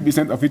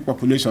 43% of its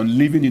population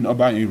living in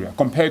urban area,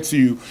 compared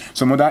to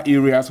some other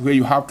areas where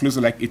you have close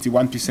to like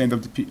 81%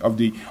 of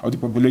the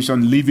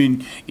population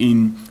living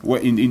in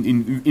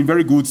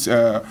very good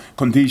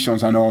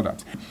conditions and all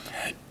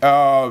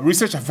that.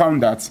 Research have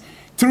found that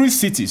 3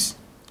 cities,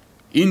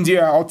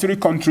 or 3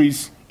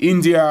 countries,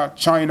 India,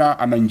 China,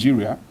 and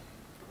Nigeria,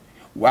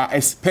 were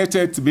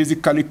expected to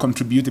basically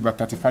contribute about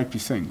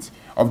 35%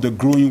 of the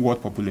growing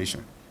world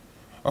population.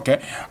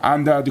 Okay,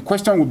 and the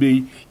question would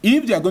be,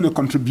 if they are going to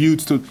contribute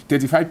to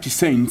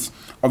 35%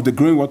 of the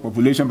growing world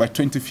population by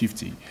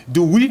 2050,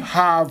 do we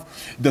have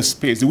the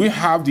space, do we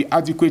have the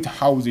adequate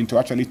housing to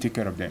actually take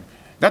care of them?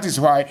 That is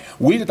why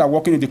we that are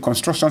working in the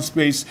construction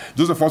space,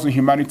 those of us in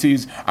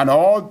humanities, and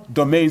all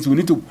domains, we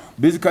need to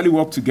basically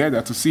work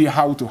together to see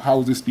how to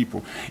house these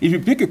people. If you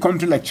pick a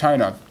country like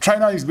China,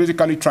 China is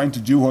basically trying to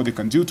do what they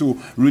can do to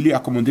really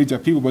accommodate their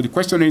people. But the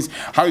question is,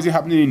 how is it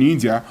happening in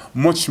India?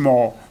 Much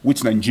more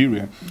with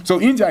Nigeria. So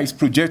India is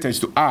projected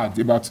to add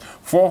about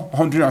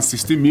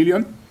 460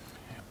 million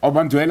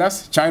urban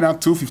dwellers, China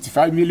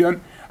 255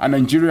 million, and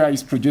Nigeria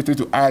is projected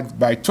to add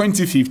by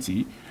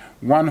 2050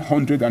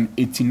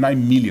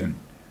 189 million.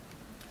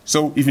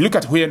 So if you look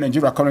at where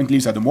Nigeria currently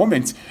is at the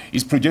moment,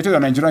 it's projected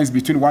that Nigeria is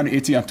between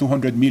 180 and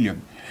 200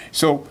 million.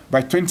 So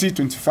by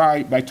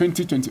 2025, by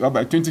 2020, or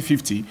by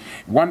 2050,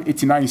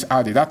 189 is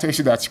added. That tells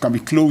you that you can be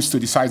close to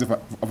the size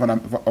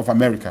of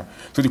America.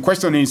 So the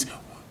question is,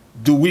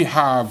 do we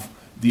have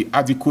the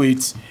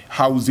adequate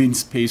housing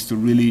space to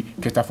really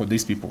cater for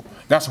these people?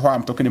 That's why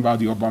I'm talking about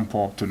the urban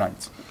poor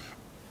tonight.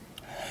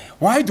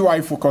 Why do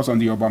I focus on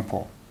the urban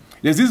poor?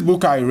 There's this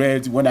book I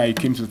read when I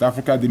came to South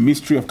Africa, The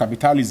Mystery of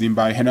Capitalism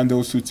by Hernando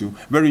Sutu.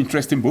 Very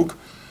interesting book.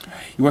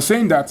 He was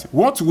saying that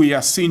what we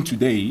are seeing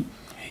today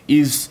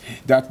is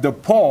that the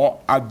poor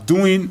are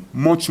doing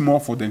much more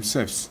for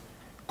themselves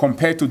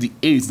compared to the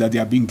aids that they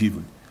are being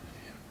given.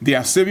 They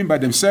are saving by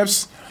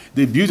themselves.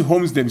 They build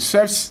homes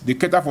themselves. They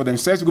cater for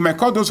themselves. We might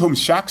call those homes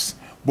shacks,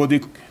 but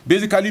they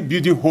basically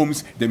building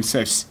homes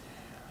themselves.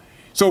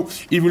 So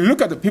if you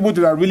look at the people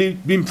that are really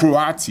being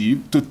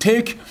proactive to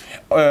take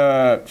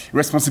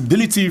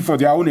responsibility for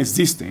their own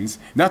existence,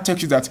 that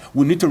tells you that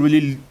we need to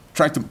really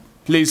try to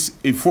place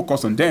a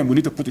focus on them. We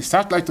need to put a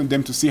satellite on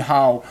them to see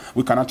how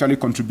we can actually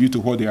contribute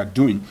to what they are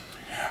doing.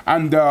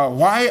 And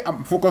why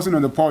I'm focusing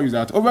on the poor is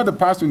that over the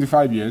past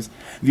 25 years,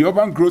 the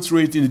urban growth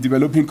rate in the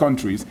developing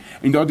countries,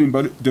 in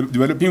the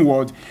developing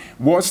world,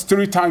 was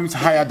 3 times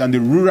higher than the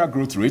rural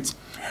growth rate.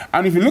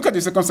 And if you look at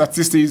the second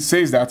statistic, it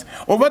says that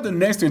over the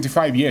next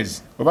 25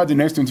 years,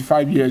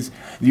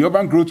 the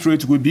urban growth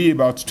rate will be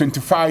about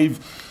 25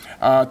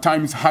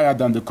 times higher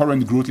than the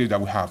current growth rate that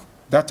we have.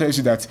 That tells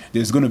you that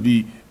there's going to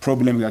be a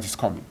problem that is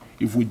coming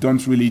if we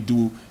don't really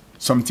do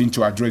something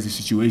to address the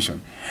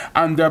situation.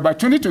 And by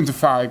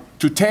 2025,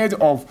 2/3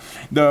 of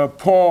the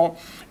poor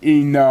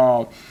in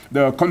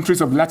the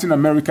countries of Latin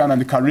America and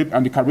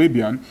the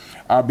Caribbean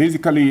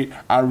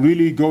are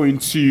really going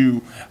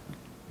to,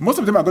 most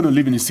of them are going to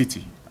live in the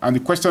city. And the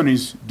question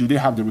is, do they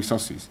have the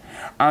resources?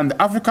 And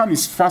Africa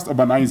is fast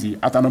urbanizing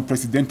at an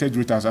unprecedented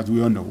rate, as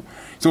we all know.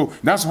 So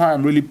that's why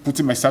I'm really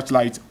putting my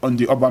searchlight on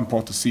the urban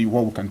poor to see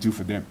what we can do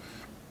for them.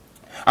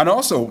 And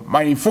also,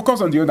 my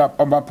focus on the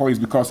urban poor is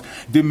because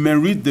they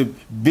merit the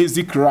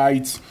basic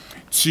right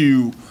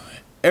to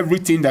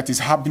everything that is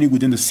happening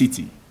within the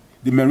city.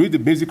 They merit the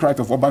basic right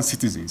of urban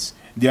citizens.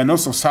 They are not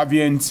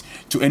subservient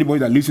to anybody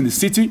that lives in the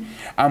city.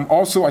 And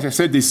also, as I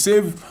said, they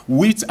save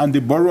wheat and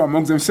they borrow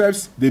amongst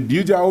themselves. They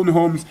build their own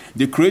homes.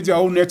 They create their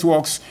own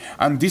networks.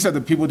 And these are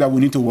the people that we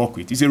need to work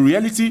with. It's a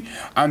reality.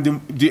 And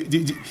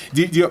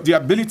the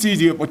ability,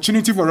 the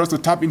opportunity for us to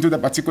tap into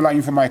that particular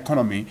informal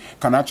economy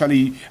can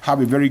actually have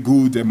a very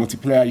good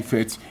multiplier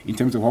effect in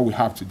terms of what we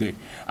have today.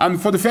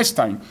 And for the first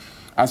time,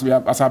 as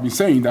I've been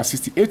saying, that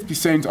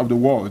 68% of the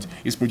world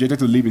is projected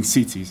to live in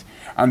cities,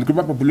 and the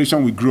global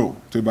population will grow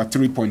to about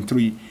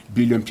 3.3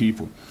 billion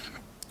people.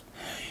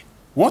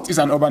 What is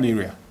an urban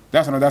area?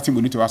 That's another thing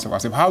we need to ask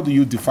ourselves. How do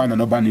you define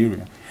an urban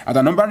area? And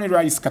an urban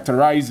area is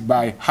characterized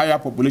by higher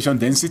population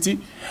density,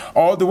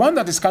 or the one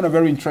that is kind of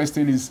very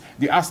interesting is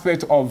the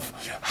aspect of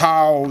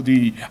how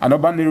an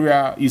urban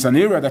area is an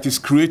area that is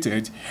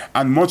created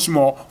and much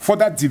more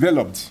further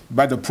developed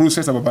by the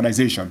process of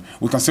urbanization.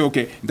 We can say,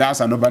 okay, that's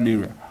an urban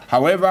area.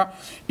 However,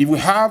 if we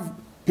have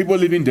people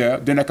living there,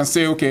 then I can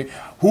say, okay,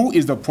 who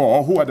is the poor,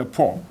 or who are the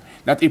poor?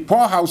 That a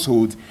poor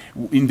household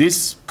in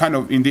this kind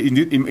of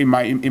in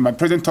my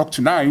present talk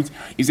tonight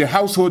is a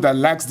household that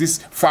lacks these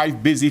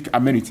 5 basic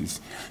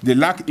amenities. They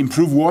lack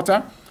improved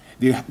water.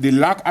 They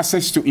lack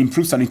access to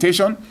improved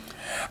sanitation.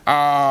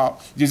 The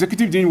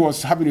executive dean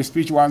was having a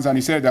speech once, and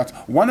he said that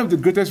one of the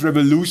greatest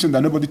revolutions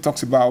that nobody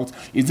talks about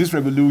is this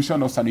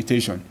revolution of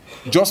sanitation.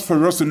 Just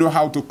for us to know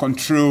how to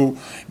control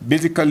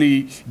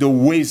basically the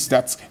waste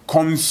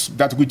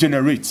that we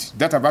generate,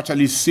 that have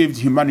actually saved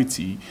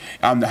humanity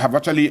and have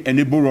actually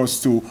enabled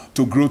us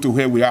to grow to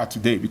where we are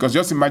today. Because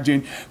just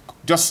imagine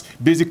just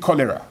basic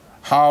cholera,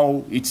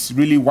 how it's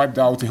really wiped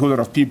out a whole lot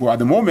of people. At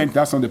the moment,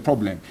 that's not the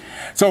problem.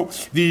 So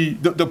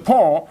the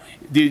poor,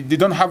 they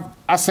don't have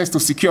access to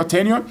secure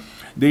tenure.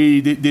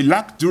 They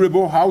lack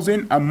durable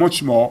housing and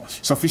much more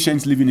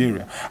sufficient living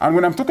area. And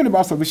when I'm talking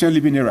about sufficient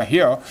living area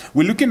here,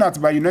 we're looking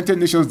at, by United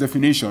Nations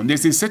definition,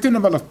 there's a certain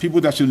number of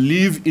people that should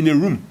live in a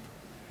room.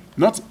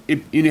 Not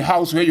in a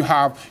house where you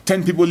have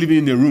 10 people living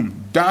in a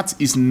room. That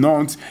is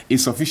not a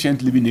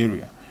sufficient living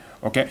area.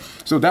 Okay?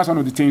 So that's one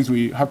of the things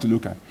we have to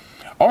look at.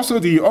 Also,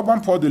 the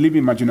urban poor, they live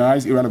in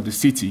marginalized areas of the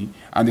city,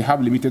 and they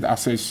have limited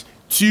access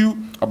to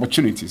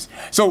opportunities.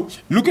 So,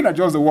 looking at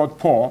just the word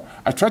poor,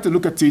 I try to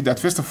look at it that,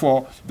 first of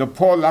all, the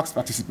poor lacks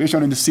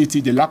participation in the city,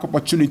 they lack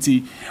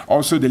opportunity,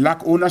 also they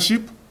lack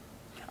ownership,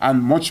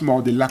 and much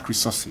more, they lack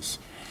resources.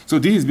 So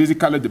this is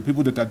basically the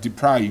people that are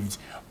deprived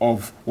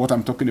of what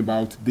I'm talking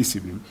about this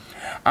evening.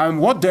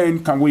 And what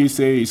then can we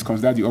say is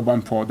considered the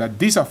urban poor? That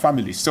these are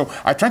families. So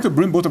I try to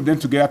bring both of them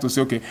together to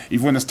say, okay, if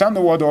we understand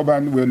the word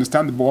urban, we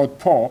understand the word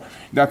poor,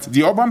 that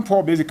the urban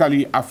poor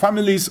basically are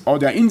families or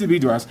they are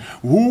individuals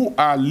who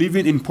are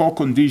living in poor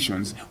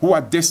conditions, who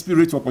are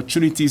desperate for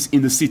opportunities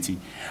in the city.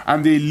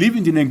 And they live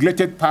in the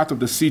neglected part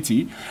of the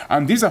city.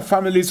 And these are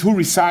families who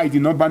reside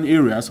in urban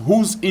areas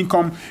whose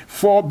income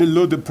fall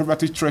below the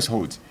poverty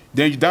threshold.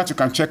 Then that you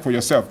can check for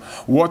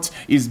yourself. What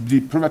is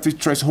the poverty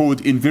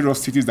threshold in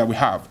various cities that we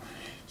have?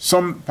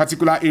 Some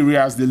particular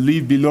areas, they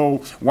live below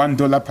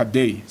 $1 per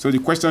day. So the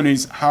question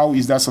is, how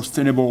is that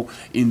sustainable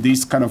in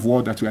this kind of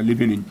world that we are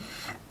living in?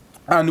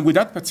 And with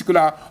that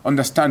particular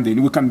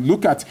understanding, we can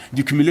look at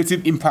the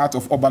cumulative impact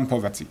of urban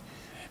poverty.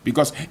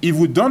 Because if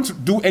we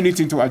don't do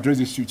anything to address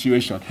this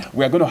situation,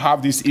 we are going to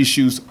have these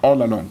issues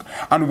all along.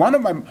 And one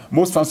of my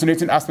most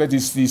fascinating aspects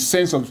is the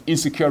sense of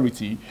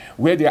insecurity,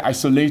 where they're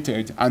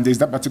isolated and there's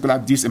that particular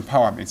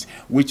disempowerment,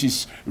 which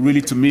is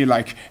really, to me,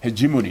 like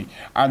hegemony.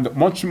 And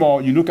much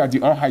more, you look at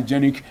the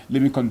unhygienic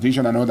living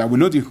condition and all that. We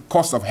know the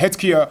cost of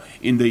healthcare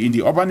in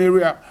the urban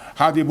area,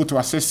 how they're able to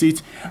assess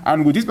it.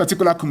 And with this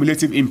particular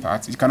cumulative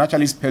impact, it can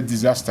actually spell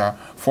disaster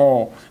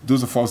for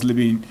those of us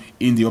living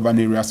in the urban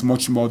areas,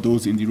 much more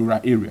those in the rural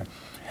area.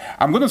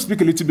 I'm going to speak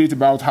a little bit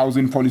about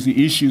housing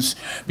policy issues,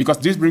 because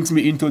this brings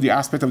me into the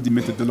aspect of the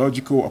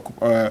methodological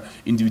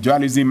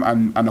individualism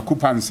and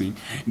occupancy.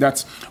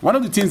 That's one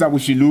of the things that we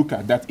should look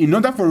at, that in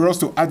order for us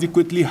to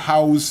adequately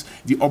house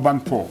the urban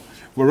poor,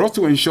 for us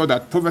to ensure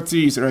that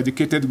poverty is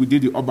eradicated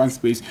within the urban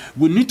space,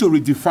 we need to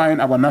redefine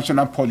our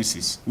national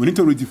policies. We need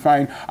to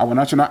redefine our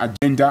national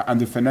agenda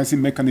and the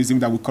financing mechanism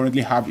that we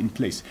currently have in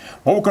place.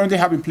 What we currently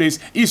have in place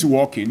is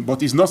working,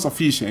 but it's not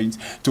sufficient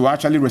to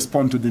actually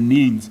respond to the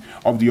needs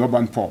of the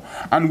urban poor.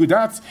 And with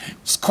that,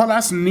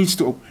 scholars need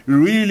to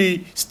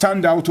really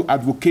stand out to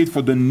advocate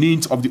for the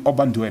needs of the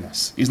urban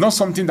dwellers. It's not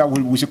something that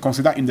we should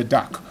consider in the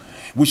dark.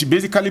 We should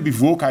basically be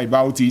vocal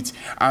about it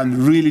and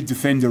really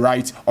defend the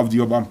rights of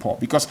the urban poor.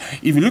 Because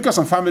if you look at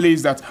some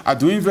families that are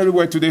doing very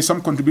well today, some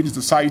contributing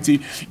to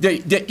society,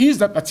 there is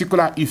that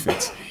particular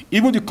effect.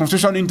 Even the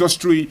construction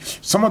industry,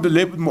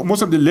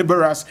 most of the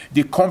laborers,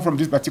 they come from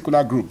this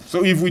particular group.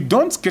 So if we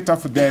don't cater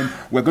for them,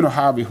 we're going to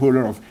have a whole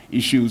lot of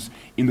issues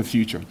in the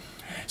future.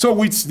 So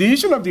with the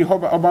issue of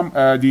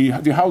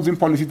the housing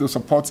policy to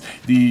support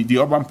the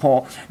urban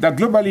poor, that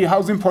globally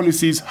housing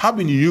policies have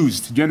been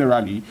used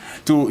generally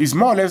is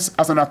more or less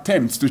as an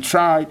attempt to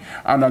try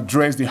and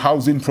address the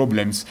housing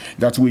problems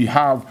that we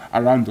have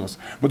around us.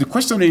 But the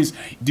question is,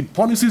 the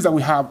policies that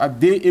we have, are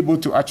they able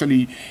to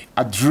actually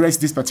address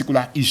these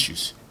particular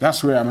issues?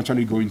 That's where I'm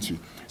actually going to.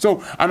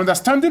 So an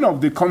understanding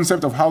of the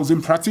concept of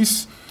housing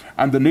practice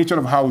and the nature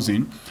of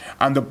housing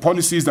and the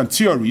policies and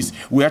theories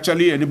will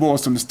actually enable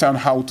us to understand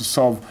how to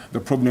solve the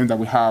problem that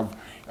we have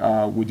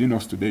within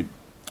us today.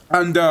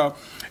 And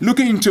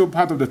looking into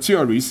part of the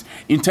theories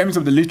in terms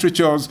of the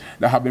literatures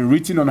that have been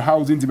written on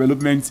housing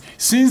development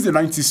since the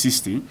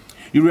 1960s,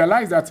 you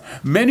realize that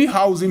many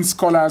housing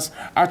scholars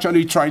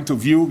actually trying to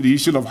view the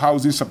issue of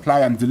housing supply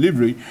and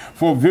delivery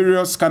for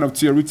various kind of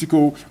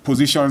theoretical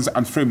positions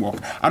and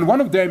framework. And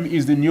one of them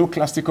is the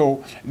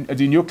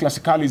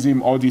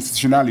neoclassicalism or the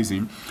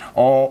institutionalism,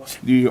 or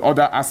the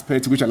other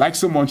aspect which I like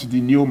so much,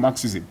 the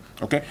neo-Marxism.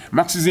 Okay,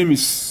 Marxism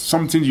is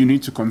something you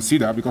need to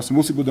consider, because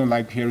most people don't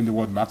like hearing the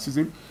word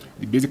Marxism.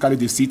 Basically,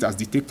 they see it as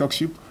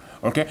dictatorship.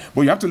 Okay,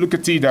 but you have to look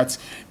at it that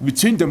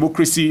between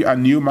democracy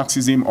and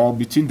neo-Marxism, or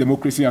between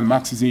democracy and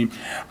Marxism,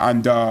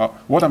 and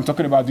what I'm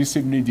talking about this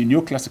evening, the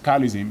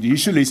neoclassicalism, the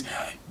issue is,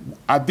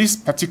 are these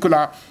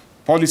particular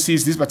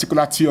policies, these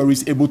particular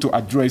theories able to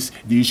address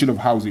the issue of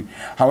housing?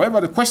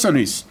 However, the question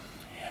is,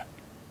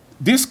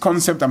 this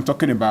concept I'm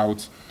talking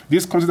about,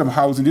 this concept of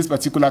housing, these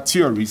particular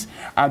theories,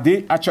 are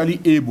they actually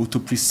able to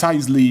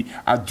precisely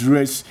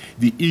address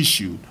the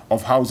issue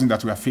of housing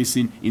that we are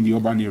facing in the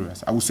urban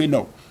areas? I would say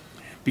no.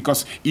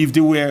 Because if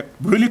they were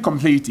really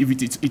complete, if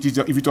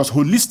it was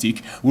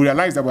holistic, we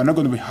realize that we're not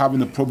going to be having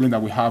the problem that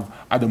we have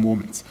at the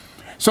moment.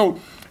 So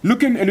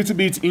looking a little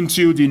bit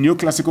into the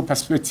neoclassical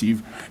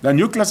perspective, the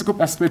neoclassical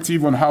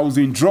perspective on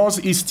housing draws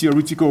its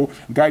theoretical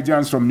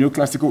guidance from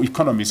neoclassical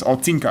economists or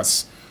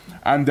thinkers.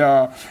 And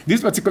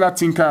these particular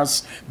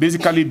thinkers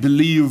basically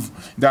believe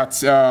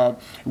that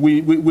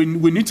we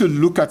need to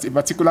look at a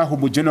particular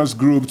homogeneous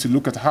group to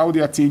look at how they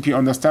are thinking,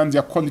 understand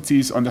their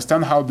qualities,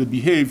 understand how they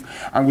behave,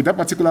 and with that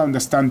particular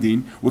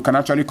understanding, we can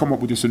actually come up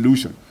with a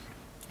solution.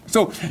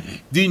 So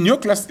the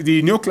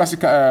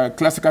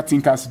neoclassical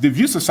thinkers, they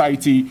view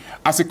society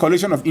as a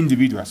collection of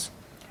individuals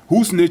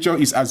whose nature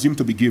is assumed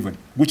to be given,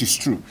 which is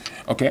true,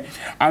 okay?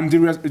 And the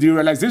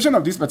realization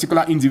of this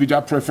particular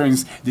individual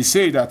preference, they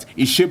say that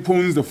it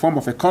shapes the form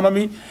of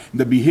economy,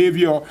 the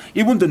behavior,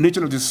 even the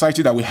nature of the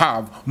society that we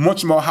have,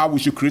 much more how we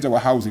should create our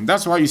housing.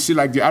 That's why you see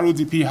like the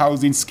RODP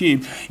housing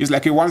scheme is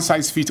like a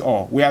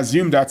one-size-fits-all. We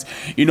assume that,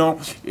 you know,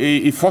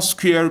 a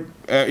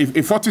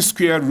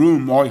 40-square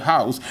room or a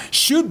house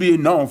should be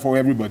enough for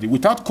everybody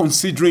without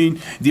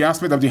considering the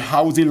aspect of the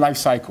housing life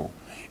cycle.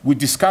 We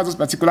discuss this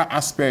particular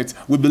aspect.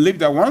 We believe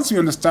that once we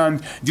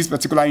understand these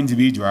particular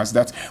individuals,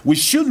 that we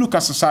should look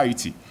at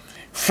society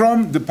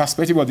from the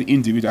perspective of the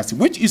individuals,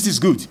 which is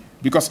good,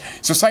 because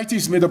society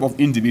is made up of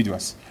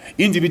individuals.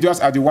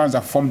 Individuals are the ones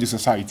that form the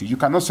society. You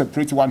cannot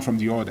separate one from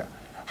the other.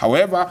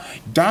 However,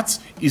 that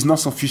is not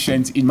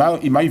sufficient, in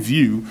my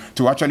view,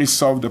 to actually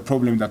solve the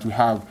problem that we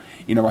have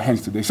in our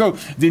hands today. So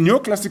the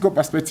neoclassical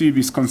perspective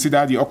is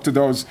considered the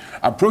orthodox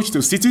approach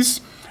to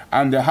cities,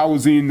 and the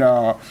housing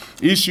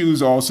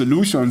issues or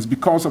solutions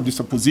because of the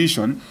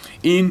supposition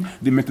in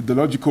the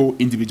methodological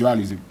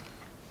individualism.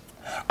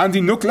 And the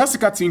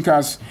neoclassical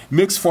thinkers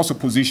makes four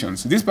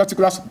suppositions. This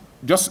particular,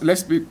 just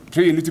let's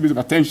pay a little bit of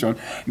attention,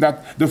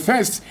 that the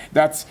first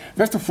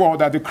of all,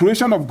 that the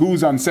creation of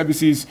goods and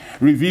services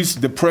reveals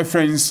the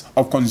preference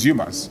of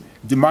consumers,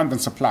 demand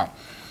and supply.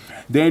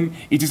 Then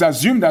it is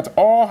assumed that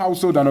all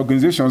households and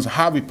organizations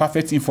have a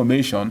perfect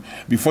information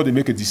before they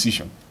make a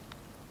decision,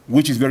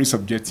 which is very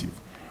subjective.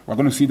 We're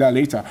going to see that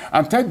later.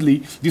 And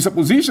thirdly, the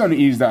supposition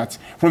is that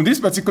from this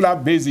particular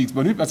basics,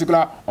 from this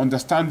particular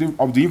understanding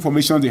of the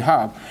information they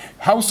have,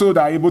 households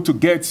are able to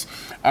get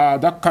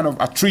that kind of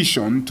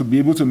attrition to be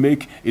able to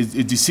make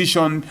a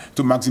decision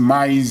to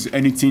maximize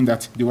anything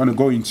that they want to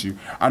go into.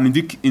 And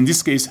in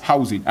this case,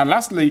 housing. And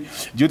lastly,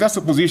 the other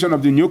supposition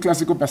of the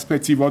neoclassical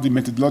perspective or the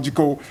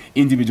methodological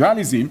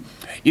individualism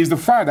is the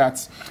fact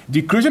that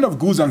the creation of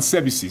goods and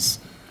services,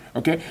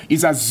 okay,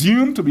 is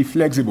assumed to be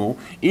flexible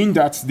in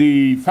that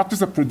the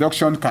factors of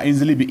production can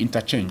easily be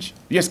interchanged.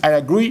 Yes, I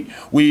agree.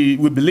 We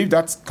believe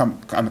that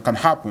can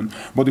happen.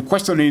 But the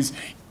question is,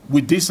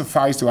 would this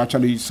suffice to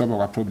actually solve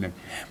our problem?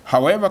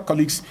 However,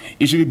 colleagues,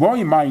 it should be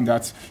borne in mind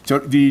that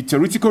the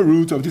theoretical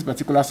root of this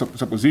particular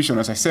supposition,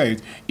 as I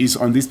said, is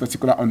on this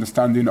particular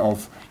understanding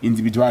of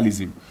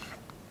individualism.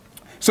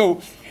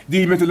 So,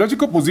 the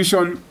methodological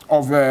position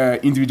of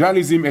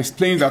individualism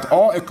explains that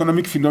all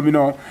economic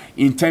phenomena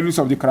in terms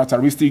of the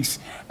characteristics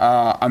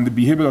and the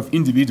behavior of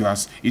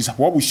individuals is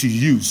what we should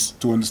use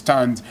to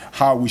understand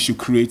how we should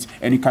create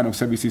any kind of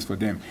services for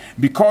them.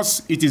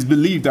 Because it is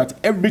believed that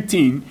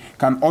everything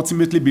can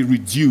ultimately be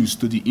reduced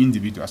to the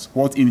individuals,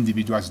 what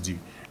individuals do.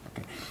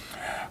 Okay.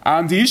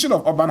 And the issue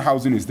of urban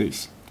housing is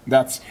this,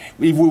 that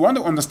if we want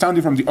to understand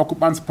it from the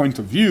occupant's point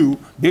of view,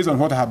 based on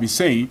what I have been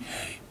saying,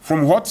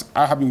 from what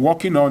I have been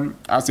working on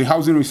as a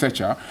housing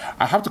researcher,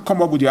 I have to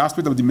come up with the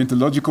aspect of the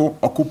methodological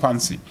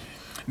occupancy.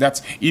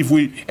 That if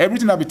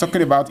everything I've been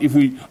talking about, if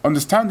we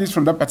understand this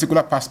from that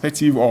particular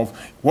perspective of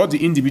what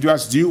the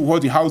individuals do,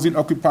 what the housing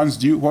occupants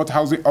do, what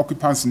housing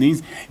occupants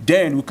need,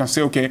 then we can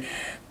say, okay,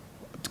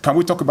 can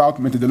we talk about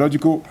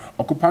methodological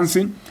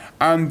occupancy?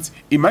 And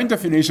in my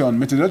definition,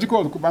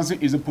 methodological occupancy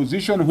is a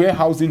position where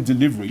housing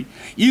delivery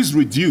is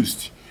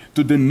reduced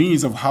to the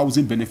needs of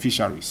housing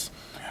beneficiaries,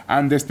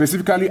 and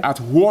specifically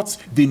at what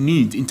they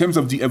need in terms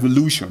of the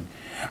evolution.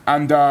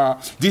 And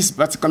this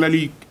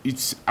particularly,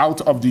 it's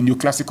out of the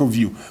neoclassical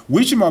view,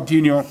 which in my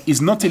opinion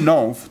is not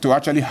enough to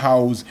actually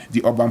house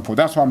the urban poor.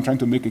 That's why I'm trying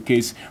to make a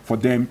case for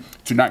them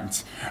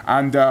tonight.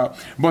 And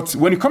but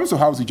when it comes to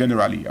housing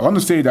generally, I want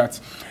to say that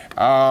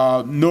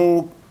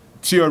no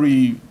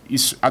theory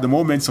is at the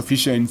moment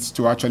sufficient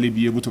to actually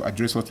be able to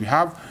address what we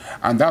have.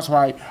 And that's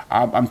why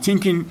I'm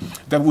thinking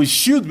that we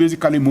should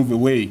basically move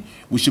away.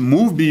 We should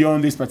move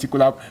beyond this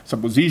particular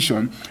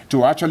supposition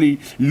to actually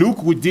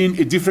look within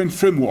a different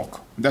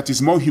framework that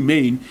is more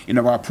humane in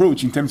our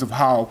approach in terms of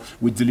how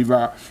we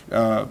deliver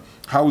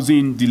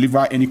housing,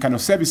 deliver any kind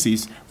of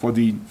services for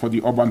the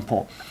urban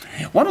poor.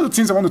 One of the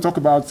things I want to talk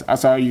about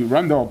as I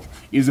round up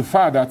is the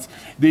fact that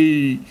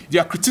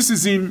their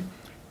criticism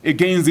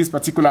against this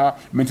particular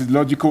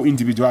methodological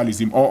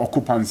individualism or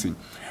occupancy,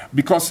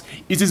 because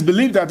it is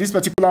believed that this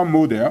particular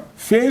model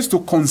fails to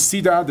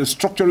consider the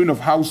structuring of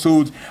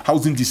household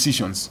housing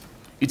decisions.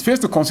 It fails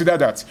to consider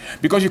that,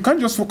 because you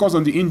can't just focus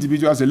on the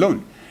individuals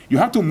alone. You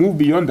have to move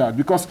beyond that,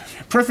 because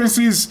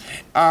preferences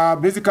are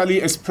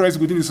basically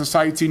expressed within the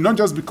society, not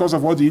just because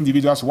of what the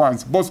individuals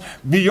want, but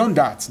beyond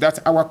that,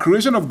 that our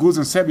creation of goods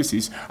and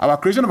services, our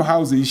creation of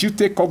housing should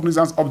take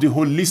cognizance of the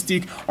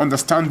holistic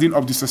understanding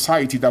of the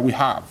society that we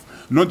have,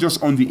 not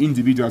just on the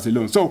individuals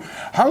alone. So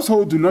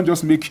households do not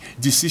just make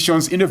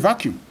decisions in a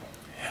vacuum.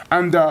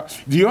 And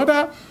the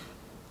other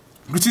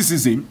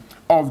criticism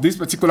of this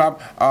particular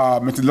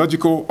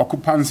methodological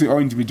occupancy or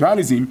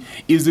individualism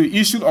is the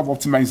issue of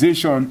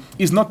optimization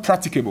is not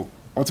practicable.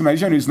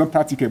 Optimization is not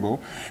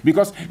practicable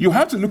because you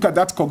have to look at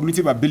that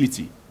cognitive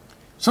ability.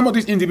 Some of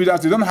these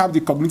individuals, they don't have the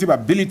cognitive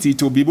ability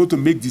to be able to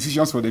make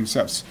decisions for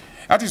themselves.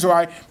 That is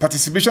why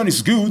participation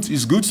is good.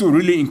 It's good to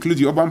really include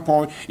the urban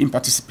poor in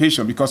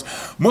participation, because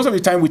most of the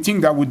time we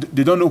think that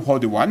they don't know what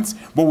they want,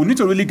 but we need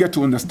to really get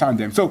to understand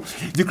them. So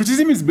the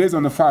criticism is based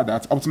on the fact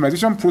that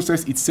optimization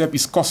process itself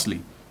is costly.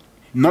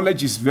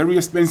 Knowledge is very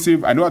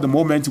expensive. I know at the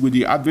moment with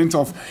the advent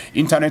of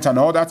internet and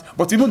all that,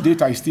 but even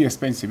data is still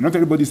expensive. Not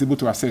everybody is able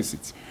to access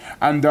it.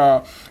 And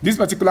this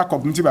particular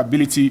cognitive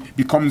ability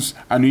becomes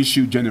an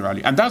issue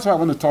generally. And that's why I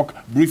want to talk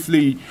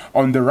briefly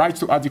on the right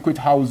to adequate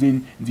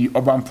housing, the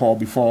urban poor,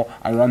 before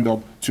I round up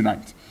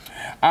tonight.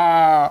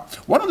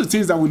 One of the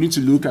things that we need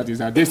to look at is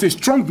that there's a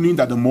strong need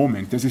at the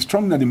moment. There's a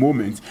strong need at the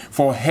moment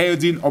for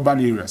heading urban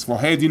areas, for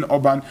heading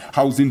urban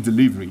housing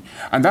delivery.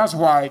 And that's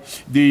why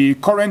the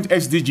current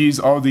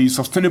SDGs, or the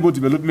Sustainable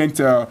Development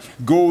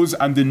Goals,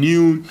 and the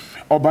new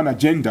urban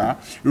agenda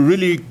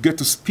really get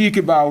to speak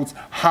about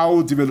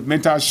how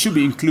developmental should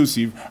be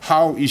inclusive,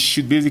 how it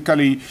should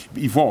basically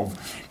evolve.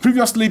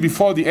 Previously,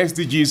 before the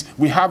SDGs,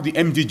 we have the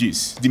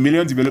MDGs, the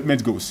Millennium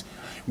Development Goals.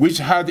 which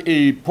had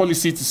a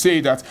policy to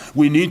say that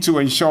we need to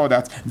ensure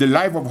that the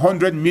life of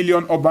 100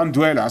 million urban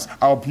dwellers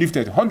are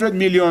uplifted. 100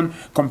 million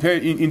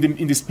compared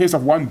in the space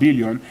of 1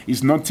 billion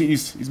is not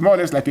is more or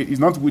less like it's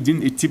not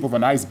within a tip of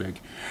an iceberg.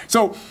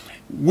 So,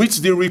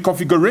 with the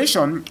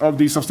reconfiguration of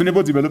the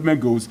Sustainable Development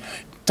Goals,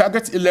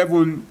 Target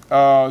 11,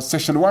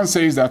 Section 1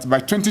 says that by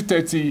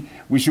 2030,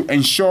 we should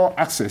ensure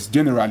access,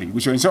 generally.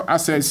 We should ensure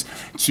access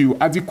to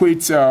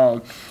adequate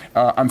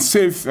and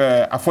safe,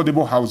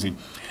 affordable housing.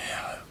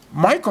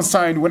 My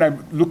concern when I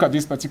look at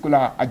these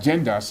particular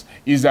agendas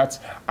is that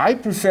I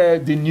prefer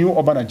the new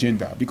urban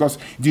agenda, because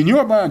the new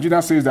urban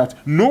agenda says that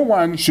no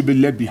one should be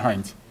left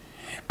behind.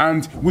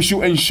 And we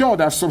should ensure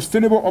that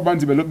sustainable urban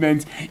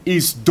development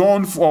is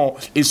done for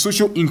a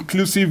social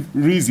inclusive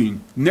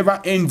reason,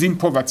 never ending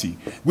poverty.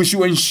 We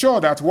should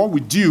ensure that what we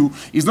do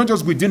is not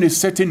just within a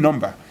certain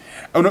number.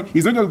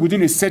 It's not just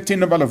within a certain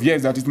number of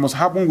years, that it must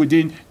happen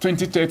within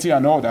 2030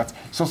 and all that.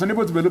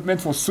 Sustainable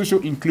development for social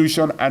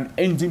inclusion and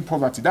ending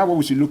poverty. That's what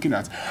we should be looking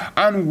at.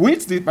 And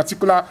with the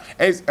particular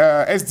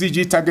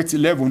SDG Target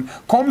 11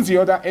 comes the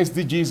other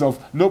SDGs of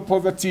no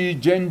poverty,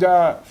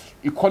 gender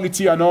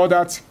equality and all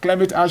that,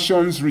 climate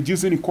actions,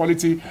 reducing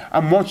inequality,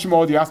 and much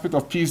more the aspect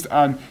of peace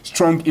and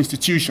strong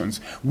institutions,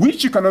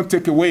 which you cannot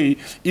take away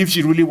if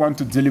you really want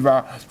to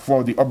deliver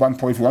for the urban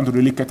poor, if you want to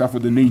really cater for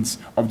the needs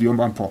of the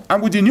urban poor.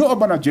 And with the new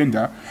urban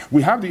agenda,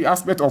 we have the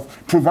aspect of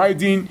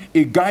providing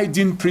a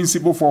guiding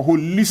principle for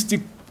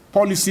holistic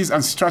policies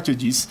and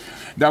strategies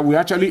that will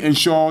actually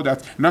ensure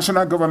that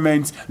national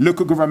government,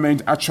 local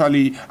government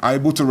actually are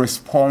able to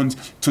respond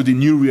to the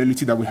new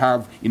reality that we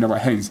have in our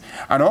hands.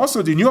 And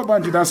also the new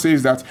urban agenda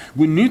says that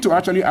we need to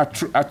actually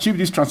achieve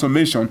this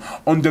transformation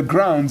on the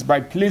ground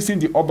by placing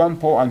the urban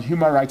poor and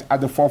human rights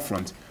at the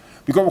forefront.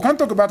 Because we can't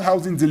talk about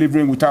housing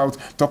delivery without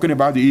talking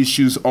about the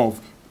issues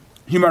of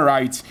human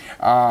rights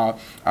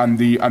and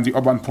the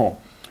urban poor.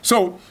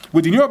 So,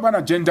 with the new urban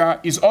agenda,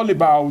 it's all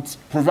about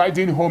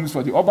providing homes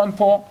for the urban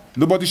poor.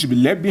 Nobody should be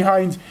left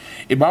behind.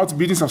 About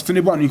building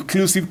sustainable and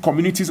inclusive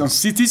communities and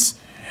cities.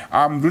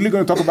 I'm really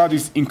going to talk about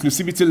this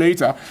inclusivity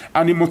later.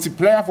 And a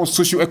multiplier for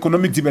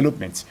socio-economic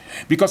development.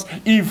 Because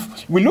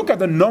if we look at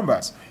the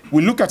numbers,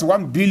 we look at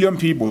 1 billion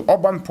people,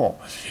 urban poor.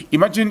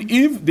 Imagine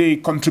if they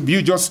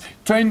contribute just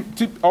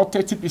 20 or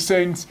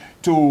 30%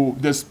 to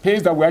the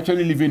space that we're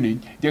actually living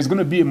in, there's going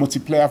to be a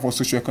multiplier for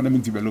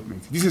socio-economic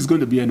development. This is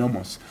going to be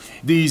enormous.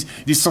 The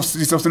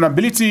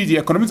sustainability, the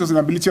economic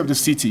sustainability of the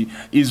city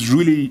is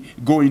really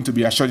going to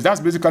be assured. That's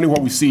basically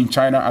what we see in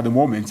China at the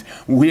moment,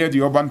 where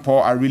the urban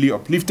poor are really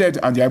uplifted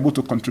and they're able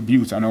to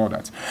contribute and all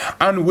that.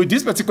 And with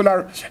this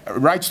particular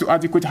right to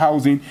adequate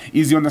housing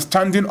is the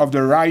understanding of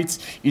the rights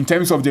in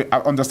terms of the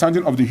understanding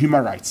of the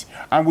human rights.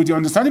 And with the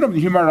understanding of the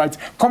human rights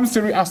comes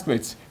three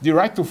aspects: the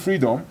right to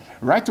freedom,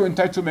 right to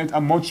entitlement,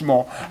 and much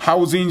more.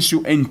 Housing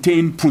should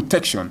attain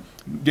protection.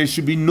 There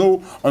should be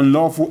no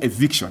unlawful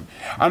eviction.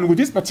 And with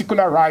this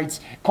particular right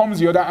comes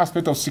the other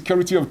aspect of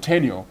security of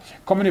tenure,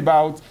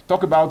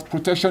 talk about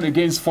protection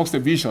against forced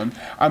eviction,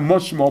 and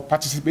much more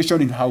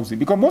participation in housing.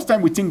 Because most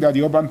time we think that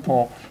the urban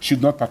poor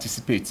should not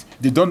participate.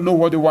 They don't know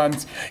what they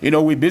want. You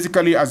know, we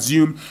basically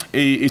assume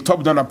a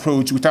top-down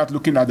approach without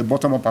looking at the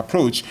bottom-up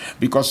approach,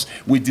 because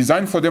we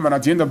design for them, and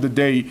at the end of the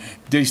day,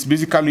 there's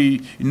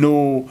basically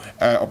no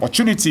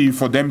opportunity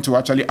for them to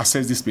actually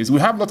access this space.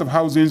 We have a lot of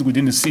housings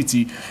within the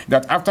city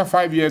that after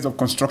 5 years of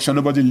construction,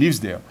 nobody lives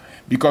there,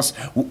 because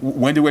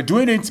when they were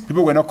doing it,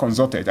 people were not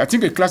consulted. I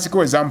think a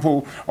classical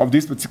example of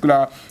this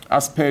particular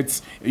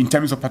aspect in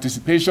terms of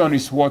participation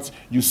is what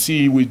you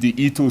see with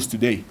the ethos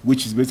today,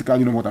 which is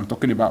basically what I'm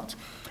talking about.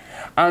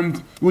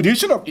 And with the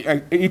issue of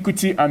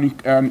equity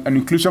and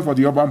inclusion for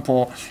the urban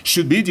poor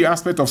should be the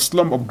aspect of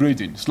slum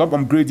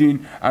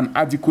upgrading and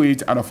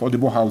adequate and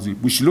affordable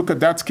housing. We should look at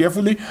that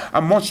carefully,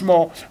 and much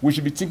more, we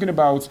should be thinking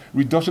about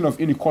reduction of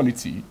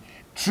inequality.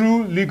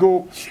 Through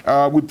legal,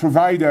 we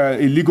provide a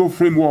legal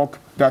framework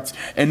that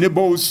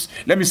enables,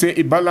 let me say,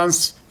 a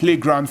balanced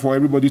playground for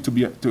everybody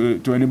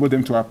to enable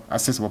them to have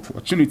access of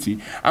opportunity,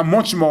 and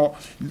much more,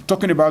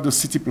 talking about the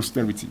city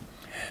prosperity.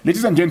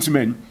 Ladies and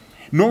gentlemen,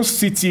 no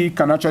city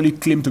can actually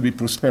claim to be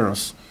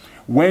prosperous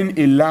when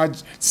a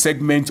large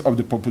segment of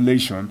the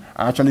population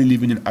are actually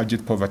living in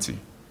abject poverty.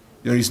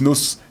 There is no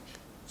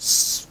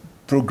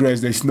progress,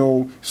 there is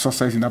no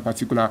success in that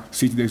particular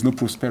city, there is no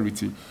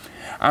prosperity.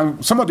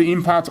 And some of the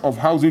impact of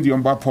housing the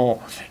urban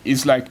poor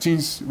is like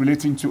things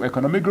relating to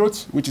economic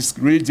growth, which is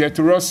really dear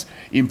to us,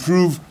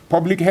 improve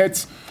public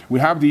health. We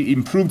have the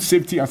improved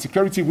safety and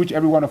security, which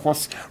every one of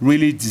us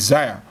really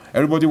desire.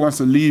 Everybody wants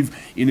to live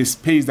in a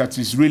space that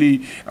is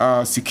really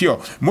secure.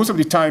 Most of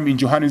the time in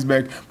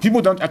Johannesburg,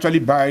 people don't actually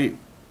buy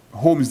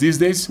homes these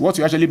days. What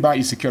you actually buy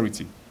is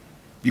security,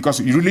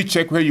 because you really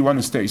check where you want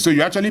to stay. So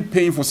you're actually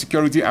paying for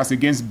security as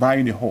against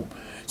buying a home.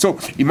 So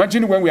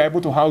imagine when we're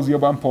able to house the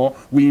urban poor,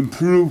 we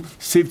improve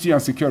safety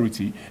and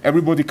security.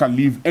 Everybody can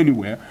live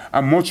anywhere,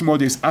 and much more,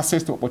 there's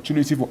access to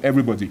opportunity for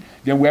everybody.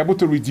 Then we're able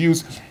to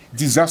reduce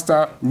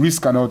disaster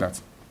risk and all that.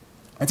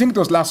 I think it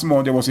was last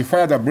month, there was a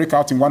fire that broke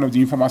out in one of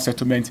the informal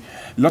settlements,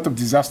 a lot of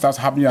disasters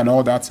happening and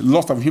all that,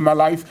 loss of human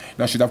life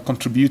that should have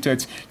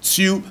contributed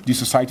to the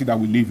society that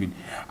we live in.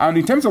 And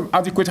in terms of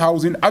adequate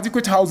housing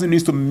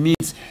needs to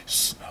meet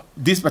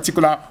this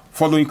particular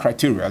following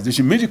criteria. They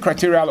should meet the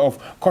criteria of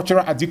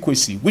cultural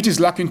adequacy, which is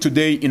lacking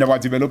today in our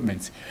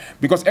development.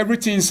 Because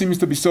everything seems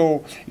to be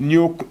so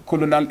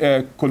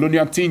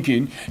colonial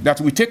thinking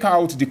that we take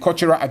out the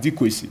cultural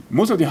adequacy.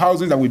 Most of the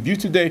housing that we build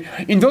today,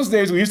 in those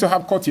days we used to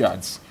have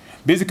courtyards,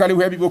 basically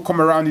where people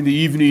come around in the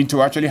evening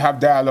to actually have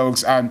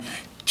dialogues and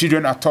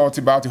children are taught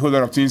about a whole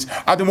lot of things.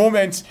 At the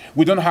moment,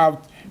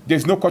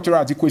 there's no cultural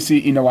adequacy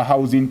in our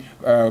housing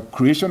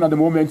creation at the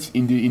moment,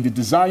 in the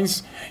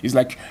designs. It's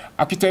like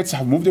architects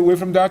have moved away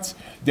from that.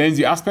 Then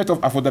the aspect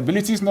of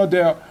affordability is not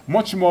there,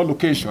 much more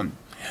location.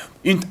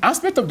 In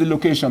aspect of the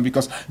location,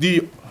 because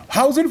the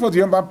housing for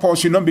the urban poor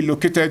should not be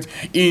located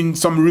in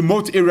some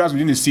remote areas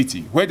within the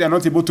city where they're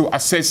not able to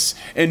access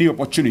any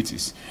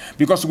opportunities.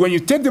 Because when you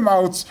take them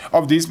out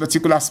of this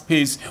particular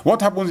space,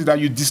 what happens is that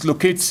you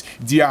dislocate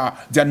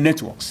their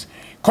networks.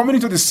 Coming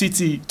into the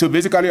city to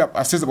basically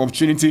access the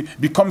opportunity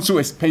becomes so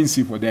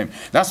expensive for them.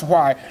 That's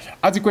why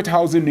adequate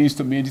housing needs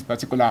to meet these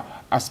particular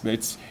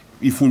aspects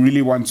if we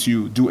really want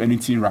to do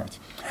anything right.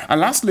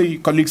 And lastly,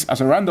 colleagues,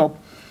 as a roundup,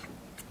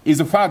 is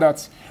the fact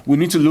that we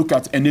need to look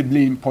at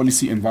enabling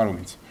policy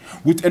environment.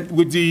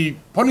 With the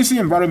policy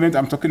environment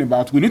I'm talking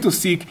about, we need to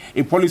seek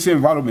a policy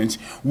environment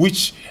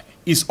which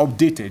is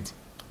updated.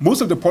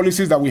 Most of the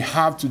policies that we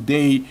have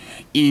today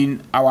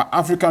in our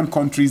African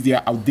countries, they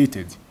are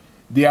outdated.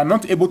 They are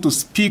not able to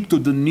speak to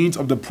the needs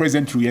of the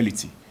present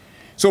reality.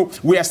 So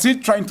we are still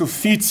trying to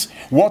fit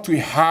what we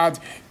had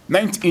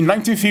in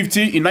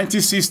 1950, in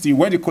 1960,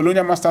 when the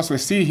colonial masters were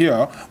still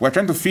here. We're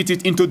trying to fit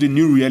it into the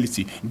new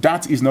reality.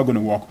 That is not going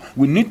to work.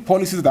 We need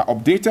policies that are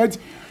updated,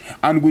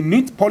 and we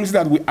need policies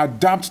that will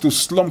adapt to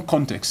slum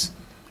context.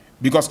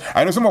 Because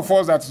I know some of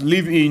us that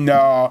live in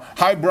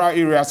highbrow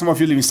areas, some of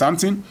you live in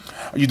something,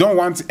 you don't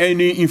want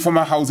any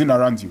informal housing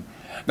around you.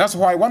 That's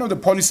why one of the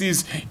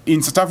policies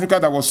in South Africa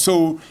that was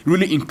so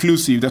really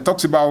inclusive, that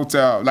talks about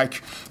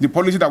like the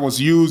policy that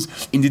was used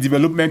in the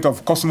development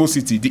of Cosmos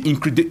City, the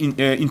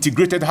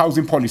integrated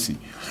housing policy,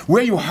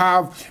 where you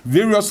have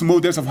various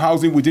models of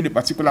housing within a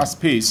particular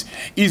space,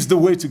 is the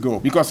way to go.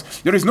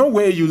 Because there is no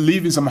way you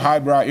live in some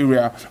highbrow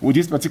area with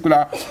this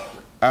particular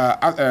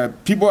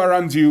people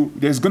around you,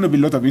 there's going to be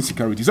a lot of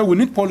insecurity. So we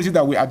need policy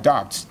that will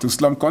adapt to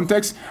slum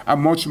context, and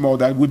much more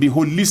that will be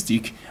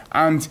holistic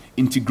and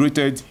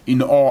integrated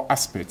in all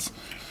aspects.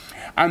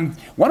 And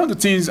one of the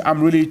things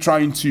I'm really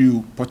trying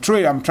to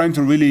portray, I'm trying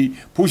to really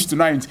push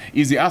tonight,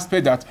 is the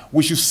aspect that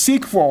we should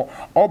seek for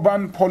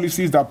urban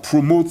policies that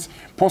promote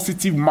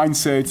positive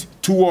mindset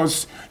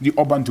towards the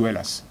urban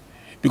dwellers.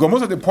 Because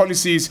most of the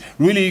policies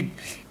really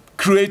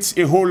create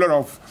a whole lot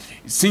of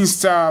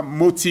sinister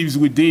motives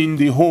within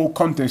the whole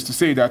context to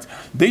say that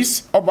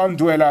these urban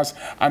dwellers,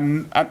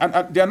 and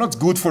they are not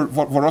good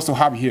for us to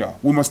have here.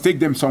 We must take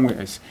them somewhere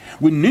else.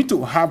 We need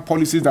to have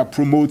policies that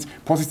promote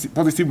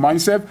positive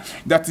mindset,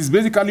 that is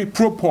basically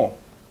pro-poor.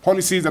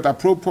 Policies that are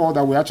pro-poor,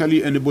 that will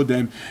actually enable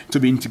them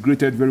to be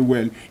integrated very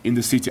well in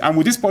the city. And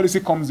with this policy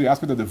comes the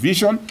aspect of the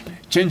vision,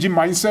 changing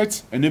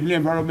mindset, enabling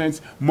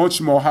environments,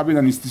 much more, having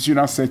an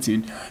institutional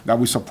setting that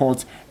will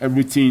support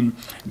everything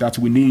that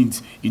we need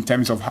in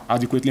terms of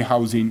adequately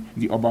housing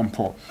the urban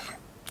poor.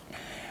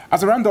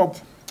 As a roundup,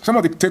 some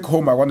of the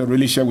take-home I want to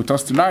really share with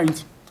us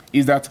tonight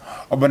is that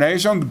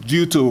urbanization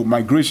due to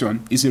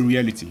migration is a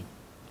reality.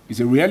 It's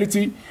a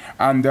reality,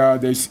 and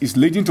it's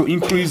leading to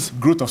increased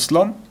growth of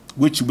slum,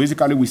 which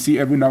basically we see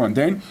every now and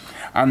then.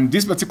 And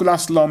this particular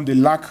slum, they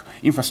lack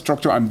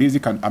infrastructure and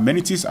basic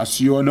amenities, as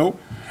you all know.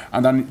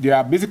 And then they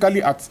are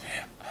basically at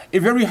a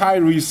very high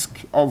risk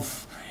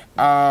of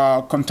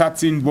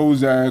contracting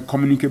both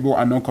communicable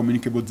and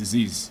non-communicable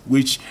disease,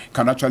 which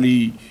can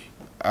actually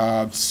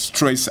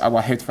stress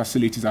our health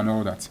facilities and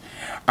all that.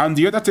 And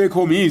the other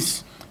take-home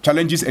is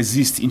challenges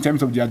exist in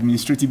terms of the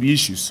administrative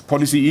issues,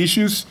 policy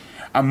issues,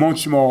 and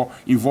much more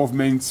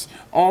involvement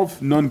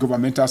of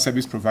non-governmental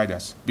service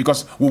providers,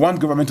 because we want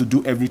government to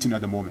do everything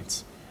at the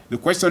moment. The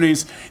question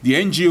is, the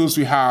NGOs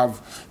we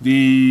have,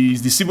 the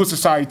civil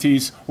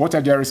societies, what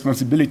are their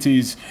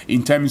responsibilities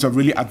in terms of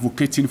really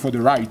advocating for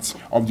the rights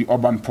of the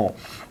urban poor?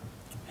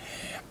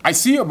 I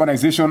see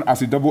urbanization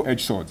as a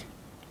double-edged sword.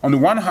 On the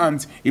one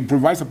hand, it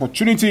provides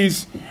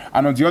opportunities,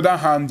 and on the other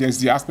hand, there's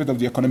the aspect of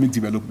the economic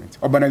development.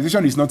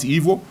 Urbanization is not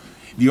evil.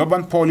 The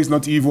urban poor is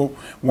not evil.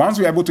 Once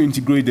we're able to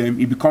integrate them,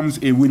 it becomes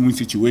a win-win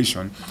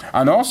situation.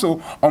 And also,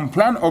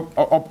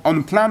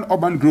 unplanned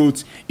urban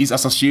growth is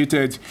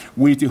associated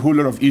with a whole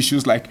lot of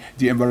issues like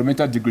the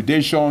environmental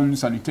degradation,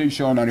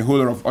 sanitation, and a whole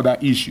lot of other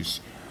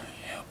issues.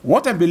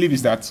 What I believe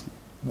is that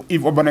when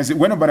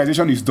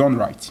urbanization is done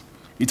right,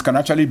 it can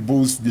actually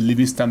boost the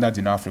living standards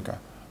in Africa.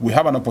 We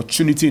have an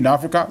opportunity in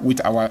Africa with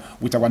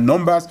our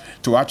numbers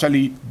to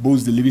actually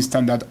boost the living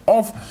standard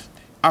of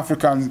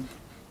Africans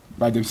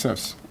by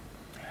themselves.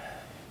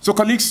 So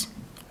colleagues,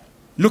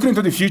 looking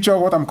into the future,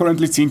 what I'm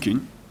currently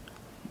thinking,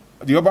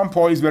 the urban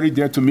poor is very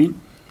dear to me.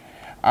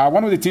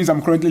 One of the things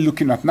I'm currently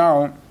looking at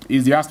now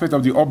is the aspect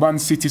of the urban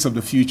cities of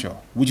the future,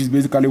 which is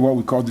basically what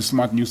we call the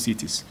smart new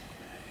cities.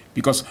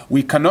 Because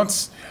we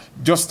cannot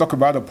just talk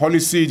about the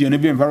policy, the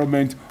enabling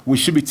environment, we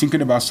should be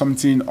thinking about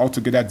something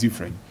altogether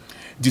different.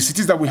 The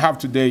cities that we have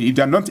today, if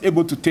they're not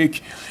able to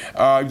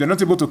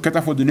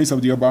cater for the needs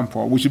of the urban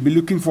poor, we should be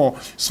looking for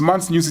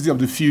smart new cities of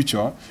the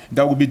future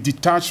that will be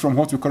detached from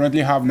what we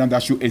currently have now,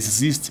 that should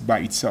exist by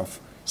itself.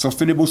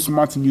 Sustainable,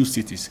 smart new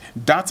cities.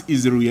 That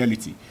is the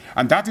reality.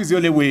 And that is the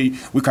only way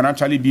we can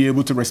actually be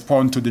able to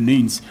respond to the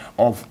needs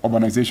of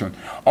urbanization.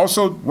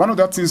 Also, one of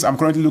the things I'm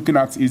currently looking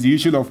at is the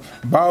issue of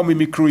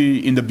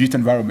biomimicry in the built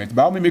environment.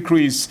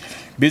 Biomimicry is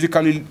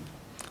basically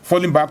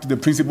falling back to the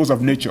principles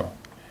of nature.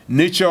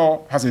 Nature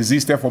has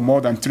existed for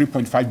more than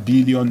 3.5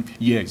 billion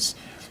years.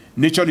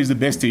 Nature is the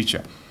best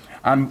teacher.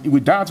 And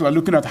with that, we're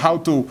looking at how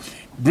to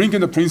bring in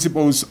the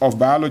principles of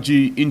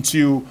biology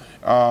into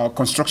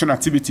construction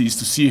activities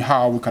to see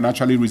how we can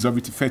actually resolve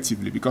it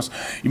effectively. Because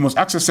you must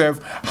ask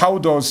yourself, how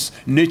does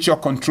nature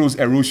control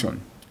erosion?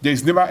 There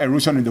is never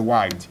erosion in the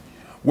wild.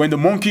 When the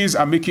monkeys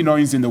are making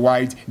noise in the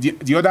wild,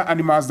 the other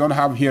animals don't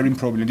have hearing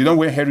problems. They don't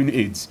wear hearing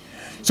aids.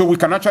 So we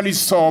can actually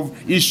solve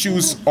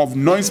issues of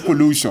noise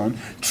pollution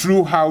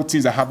through how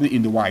things are happening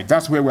in the wild.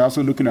 That's where we're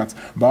also looking at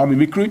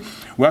biomimicry.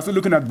 We're also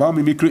looking at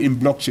biomimicry in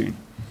blockchain.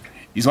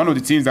 It's one of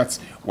the things that's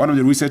one of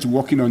the research we're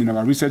working on in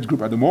our research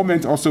group at the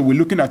moment. Also, we're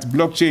looking at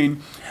blockchain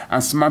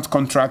and smart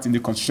contracts in the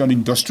construction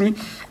industry.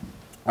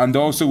 And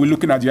also, we're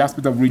looking at the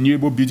aspect of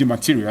renewable building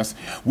materials,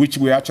 which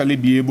will actually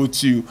be able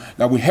to,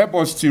 that will help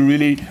us to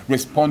really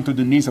respond to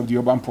the needs of the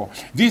urban poor.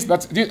 This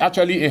is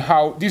actually a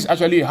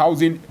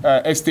housing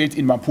estate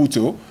in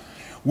Maputo,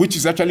 which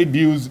is actually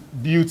built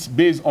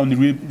based on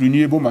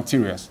renewable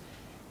materials,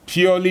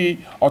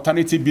 purely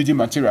alternative building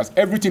materials.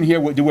 Everything here,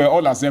 they were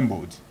all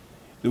assembled.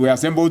 They were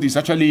assembled. It's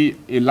actually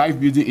a live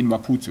building in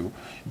Maputo.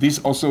 This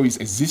also is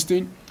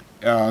existing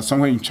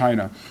somewhere in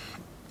China.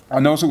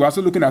 And also, we're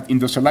also looking at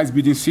industrialized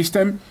building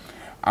system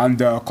and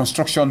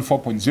construction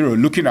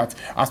 4.0, looking at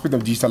aspect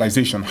of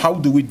digitalization. How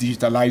do we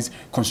digitalize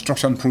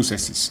construction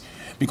processes?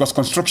 Because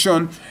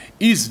construction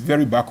is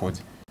very backward.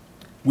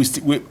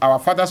 Our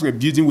fathers were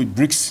building with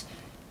bricks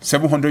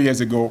 700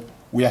 years ago.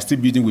 We are still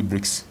building with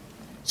bricks.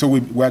 So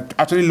we're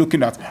actually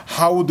looking at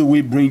how do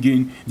we bring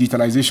in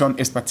digitalization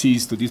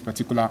expertise to this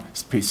particular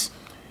space.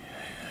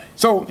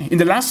 So in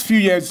the last few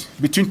years,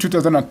 between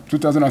 2000 and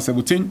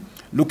 2017,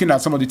 looking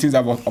at some of the things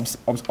that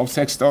have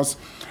obsessed us,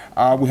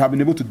 we have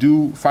been able to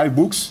do 5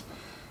 books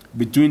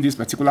between this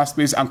particular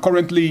space, and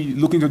currently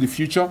looking to the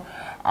future.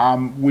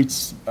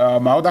 With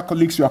my other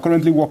colleagues, we are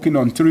currently working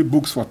on 3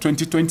 books for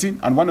 2020,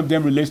 and one of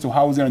them relates to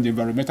housing and the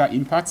environmental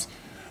impact.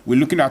 We're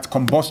looking at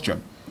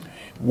combustion.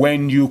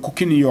 When you're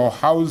cooking in your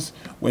house,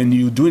 when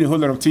you're doing a whole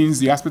lot of things,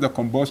 the aspect of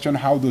combustion,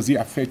 how does it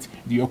affect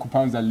the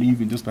occupants that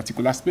live in this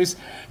particular space?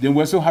 Then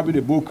we're also having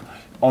a book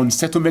on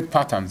settlement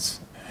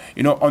patterns.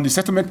 You know, on the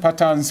settlement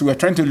patterns, we're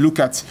trying to look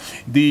at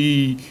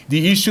the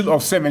issue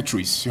of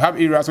cemeteries. You have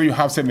areas where you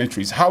have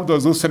cemeteries. How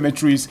does those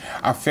cemeteries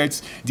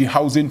affect the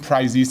housing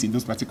prices in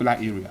those particular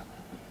areas?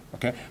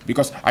 Okay?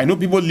 Because I know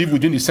people live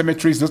within the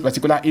cemeteries, those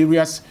particular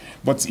areas,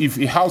 but if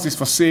a house is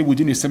for sale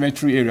within a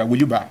cemetery area, will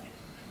you buy?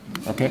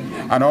 Okay,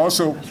 and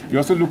also we're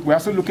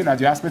also looking at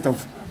the aspect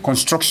of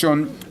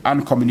construction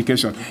and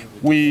communication.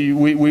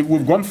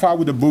 We've gone far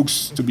with the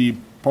books to be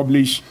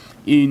published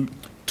in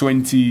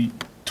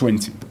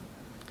 2020.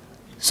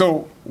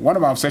 So one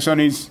of our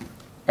obsessions is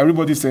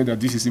everybody said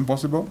that this is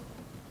impossible.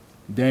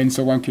 Then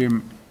someone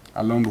came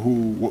along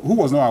who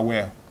was not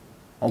aware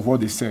of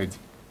what they said,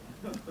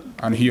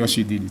 and he or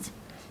she did it.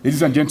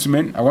 Ladies and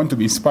gentlemen, I want to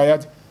be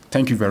inspired.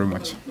 Thank you very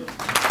much.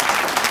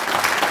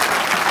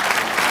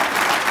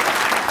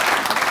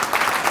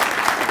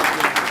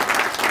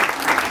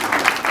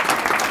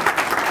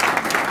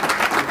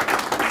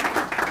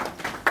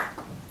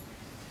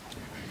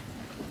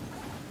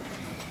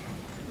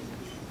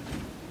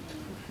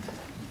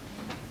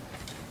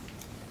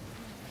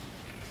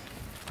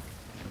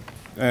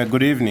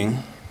 Good evening.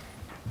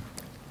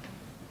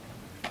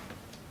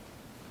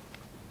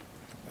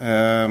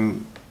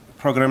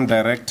 Program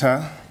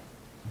Director,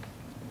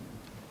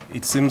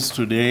 it seems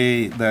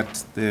today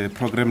that the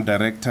Program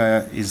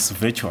Director is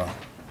virtual.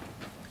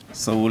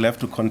 So we'll have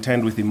to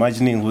contend with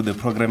imagining who the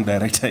Program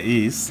Director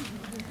is.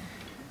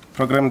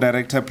 Program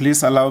Director,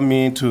 please allow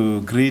me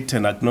to greet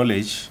and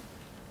acknowledge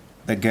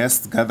the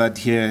guests gathered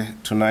here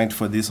tonight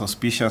for this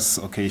auspicious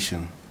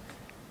occasion.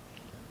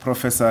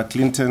 Professor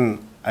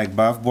Clinton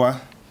Aigbavboa,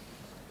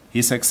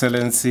 His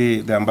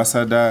Excellency the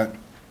Ambassador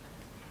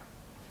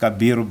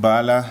Kabiru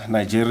Bala,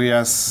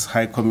 Nigeria's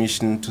High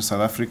Commission to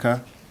South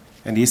Africa,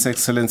 and His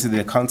Excellency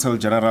the Consul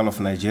General of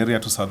Nigeria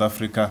to South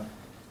Africa,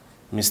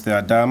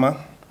 Mr. Adama,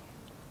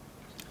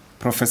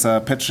 Professor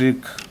Patrick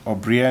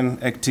O'Brien,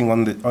 acting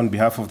on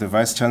behalf of the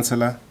Vice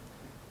Chancellor,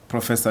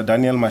 Professor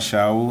Daniel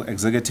Mashau,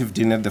 Executive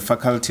Dean at the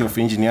Faculty of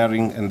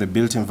Engineering and the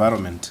Built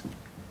Environment,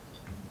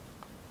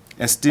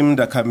 esteemed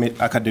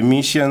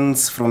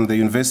academicians from the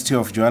University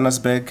of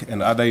Johannesburg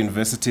and other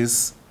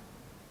universities,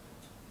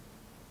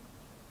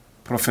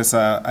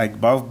 Professor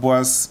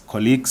Aigbavboa's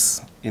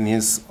colleagues in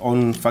his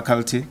own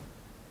faculty,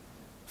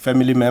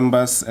 family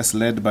members as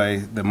led by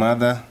the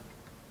mother,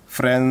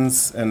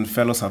 friends, and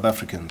fellow South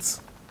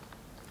Africans.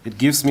 It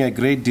gives me a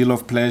great deal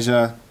of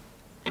pleasure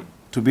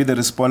to be the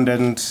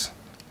respondent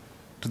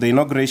to the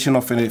inauguration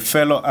of a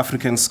fellow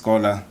African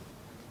scholar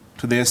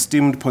to the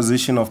esteemed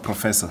position of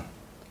professor.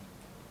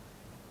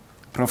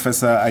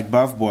 Professor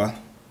Aigbavboa,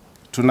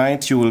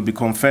 tonight you will be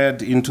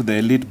conferred into the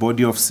elite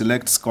body of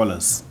select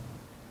scholars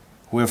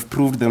who have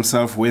proved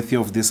themselves worthy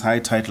of this high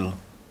title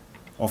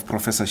of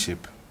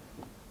professorship,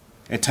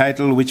 a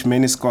title which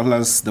many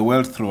scholars the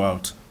world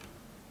throughout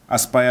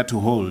aspire to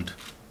hold,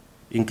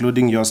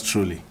 including yours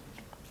truly.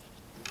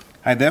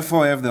 I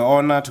therefore have the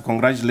honor to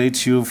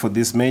congratulate you for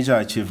this major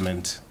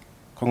achievement.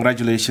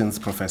 Congratulations,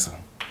 Professor.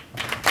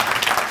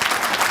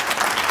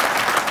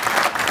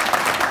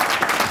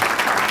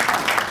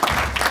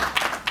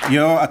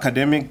 Your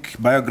academic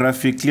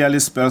biography clearly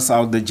spells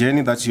out the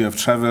journey that you have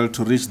traveled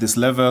to reach this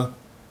level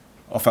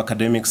of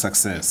academic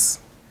success.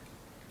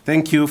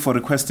 Thank you for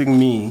requesting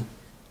me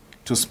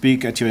to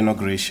speak at your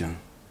inauguration.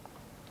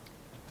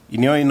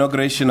 In your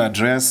inauguration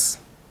address,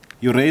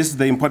 you raised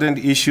the important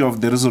issue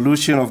of the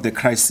resolution of the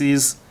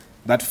crises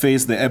that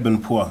face the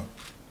urban poor,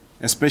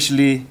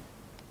 especially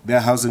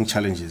their housing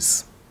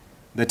challenges.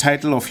 The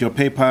title of your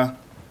paper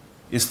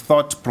is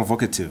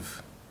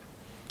thought-provocative.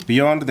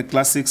 Beyond the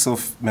classics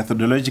of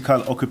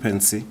methodological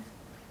occupancy,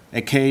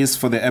 a case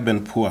for the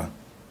urban poor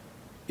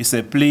is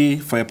a plea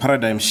for a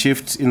paradigm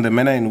shift in the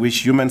manner in which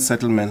human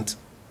settlement,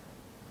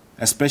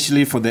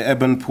 especially for the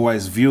urban poor,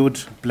 is viewed,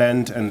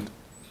 planned, and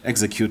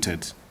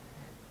executed.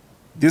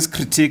 This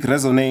critique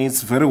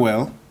resonates very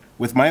well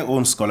with my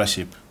own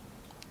scholarship.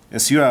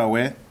 As you are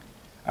aware,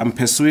 I'm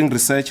pursuing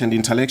research and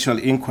intellectual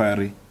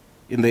inquiry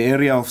in the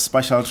area of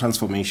spatial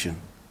transformation,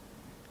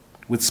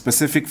 with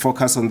specific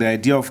focus on the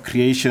idea of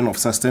creation of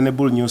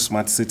sustainable new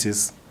smart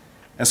cities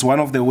as one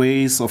of the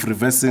ways of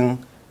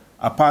reversing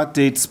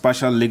apartheid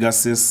spatial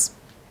legacies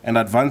and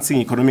advancing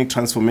economic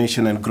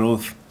transformation and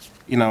growth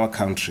in our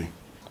country.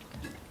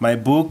 My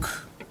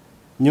book,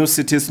 New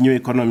Cities, New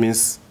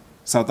Economies,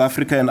 South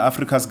Africa and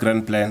Africa's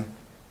Grand Plan,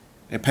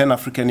 A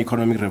Pan-African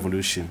Economic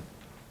Revolution,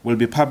 will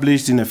be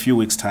published in a few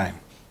weeks' time.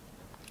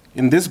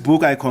 In this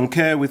book, I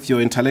concur with your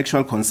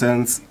intellectual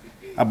concerns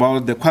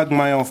about the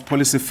quagmire of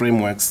policy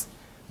frameworks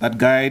that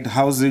guide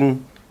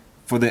housing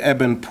for the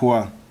urban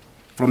poor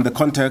from the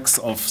context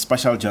of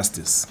spatial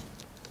justice.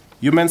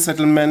 Human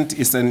settlement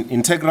is an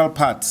integral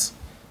part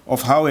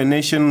of how a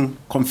nation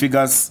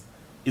configures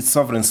its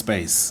sovereign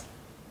space.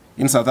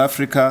 In South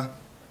Africa,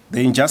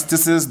 the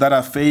injustices that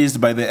are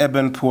faced by the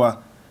urban poor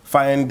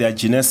find their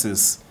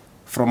genesis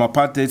from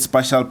apartheid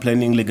spatial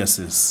planning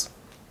legacies.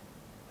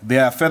 They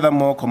are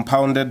furthermore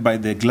compounded by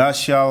the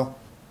glacially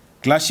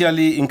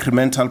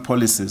incremental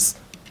policies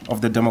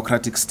of the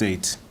democratic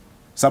state,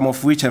 some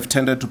of which have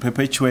tended to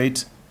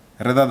perpetuate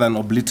rather than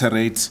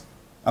obliterate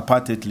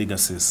apartheid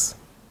legacies.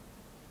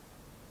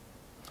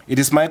 It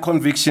is my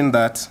conviction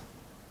that,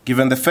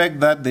 given the fact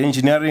that the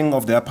engineering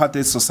of the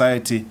apartheid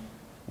society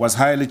was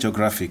highly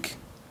geographic,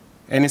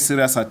 any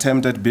serious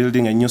attempt at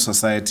building a new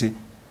society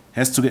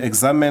has to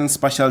examine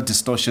spatial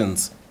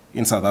distortions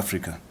in South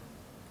Africa.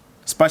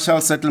 Spatial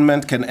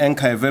settlement can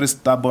anchor a very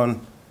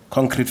stubborn,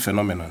 concrete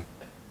phenomenon,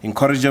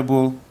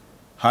 incorrigible,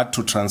 hard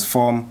to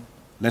transform,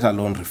 let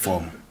alone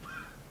reform.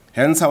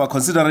 Hence, our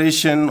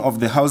consideration of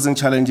the housing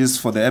challenges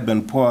for the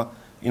urban poor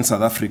in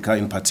South Africa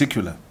in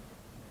particular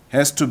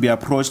has to be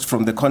approached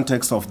from the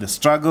context of the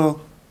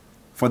struggle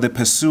for the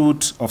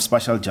pursuit of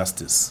spatial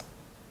justice,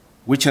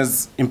 which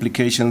has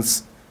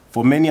implications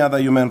for many other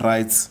human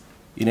rights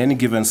in any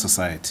given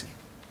society.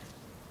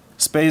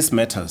 Space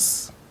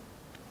matters.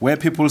 Where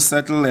people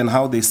settle and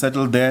how they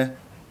settle there,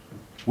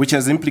 which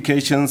has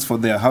implications for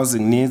their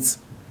housing needs,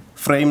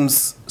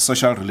 frames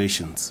social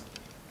relations.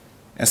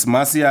 As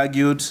Marcy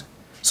argued,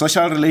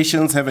 social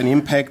relations have an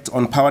impact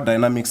on power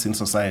dynamics in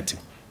society.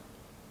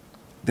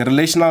 The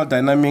relational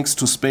dynamics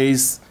to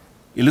space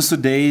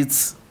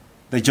elucidates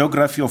the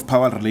geography of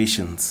power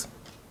relations.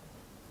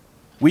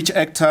 Which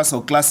actors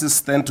or classes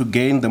stand to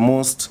gain the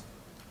most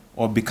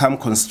or become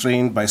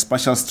constrained by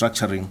spatial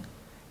structuring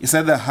is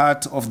at the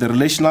heart of the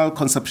relational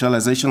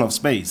conceptualization of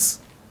space.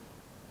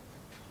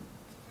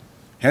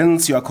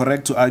 Hence, you are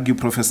correct to argue,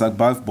 Professor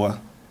Aigbavboa,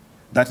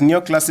 that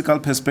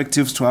neoclassical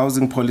perspectives to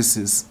housing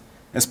policies,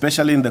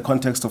 especially in the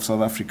context of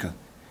South Africa,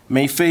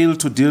 may fail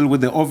to deal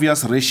with the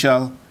obvious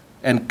racial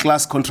and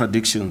class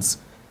contradictions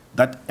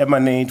that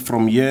emanate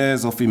from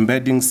years of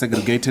embedding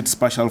segregated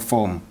spatial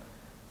form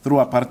through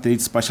apartheid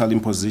spatial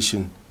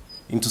imposition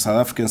into South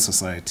African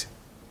society.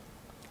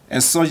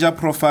 As Soja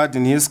proffered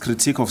in his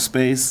critique of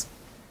space,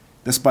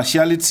 the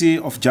spatiality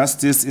of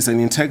justice is an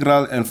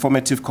integral and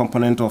formative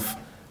component of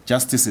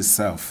justice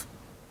itself,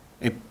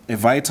 a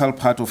vital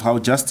part of how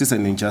justice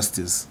and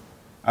injustice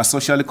are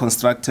socially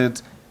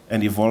constructed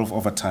and evolve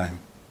over time.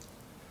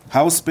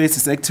 How space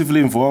is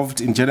actively involved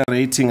in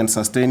generating and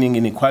sustaining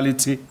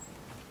inequality,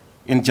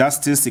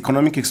 injustice,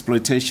 economic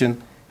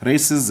exploitation,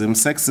 racism,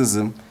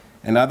 sexism,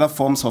 and other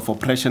forms of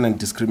oppression and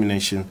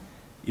discrimination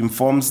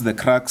informs the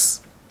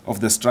crux of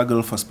the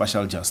struggle for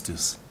spatial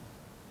justice.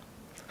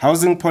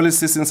 Housing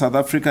policies in South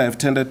Africa have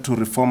tended to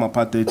reform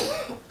apartheid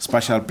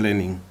spatial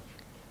planning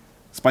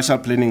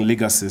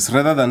legacies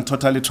rather than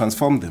totally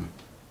transform them.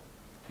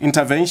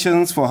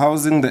 Interventions for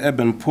housing the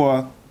urban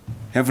poor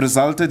have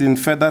resulted in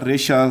further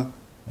racial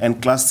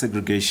and class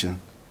segregation,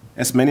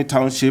 as many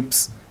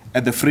townships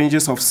at the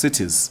fringes of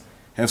cities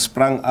have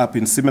sprung up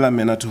in similar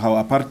manner to how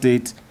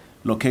apartheid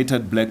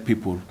located black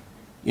people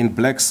in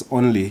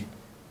blacks-only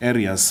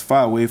areas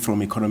far away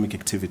from economic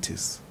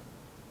activities.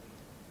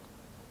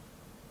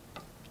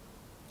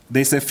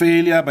 There is a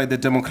failure by the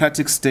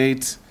democratic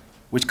state,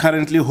 which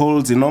currently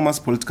holds enormous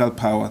political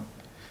power,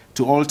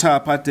 to alter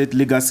apartheid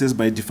legacies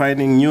by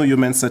defining new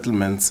human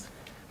settlements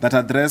that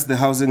address the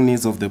housing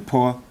needs of the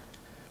poor,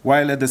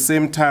 while at the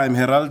same time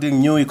heralding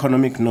new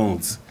economic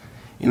nodes,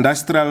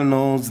 industrial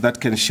nodes that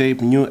can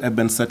shape new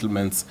urban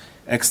settlements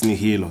ex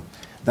nihilo,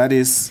 that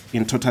is,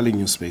 in totally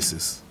new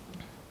spaces.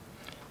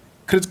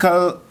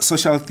 Critical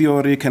social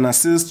theory can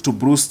assist to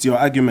boost your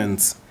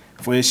arguments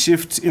for a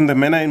shift in the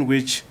manner in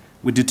which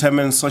we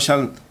determine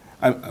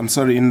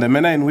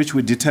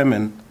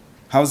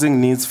housing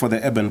needs for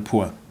the urban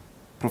poor.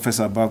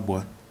 Professor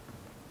Aigbavboa.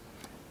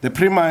 The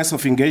premise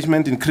of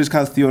engagement in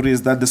critical theory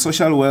is that the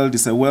social world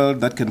is a world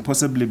that can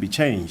possibly be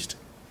changed.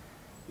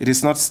 It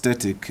is not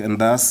static and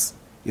thus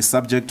is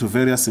subject to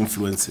various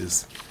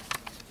influences.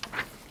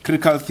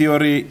 Critical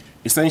theory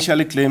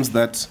essentially claims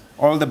that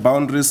all the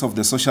boundaries of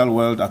the social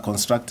world are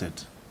constructed.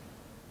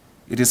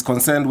 It is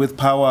concerned with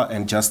power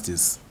and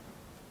justice,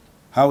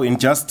 how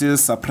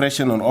injustice,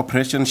 suppression, and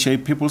oppression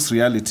shape people's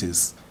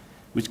realities,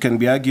 which can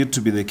be argued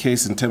to be the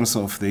case in terms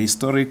of the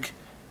historic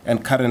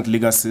and current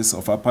legacies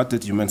of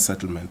apartheid human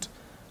settlement,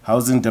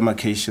 housing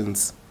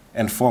demarcations,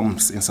 and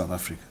forms in South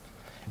Africa.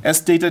 As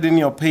stated in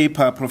your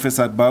paper,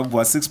 Professor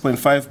Aigbavboa,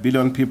 6.5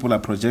 billion people are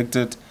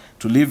projected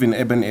to live in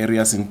urban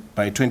areas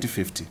by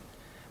 2050.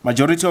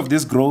 Majority of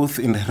this growth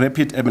in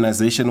rapid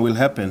urbanization will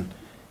happen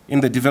in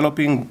the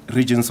developing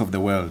regions of the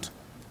world,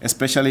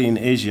 especially in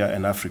Asia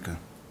and Africa.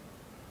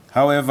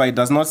 However, it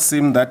does not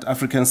seem that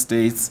African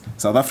states,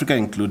 South Africa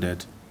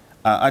included,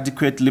 are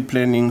adequately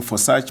planning for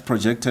such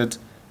projected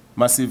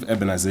massive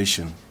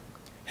urbanization.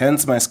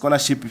 Hence, my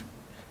scholarship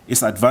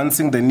is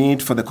advancing the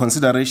need for the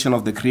consideration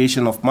of the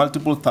creation of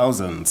multiple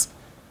thousands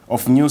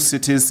of new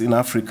cities in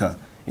Africa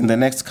in the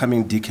next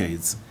coming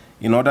decades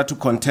in order to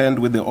contend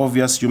with the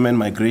obvious human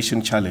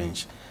migration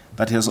challenge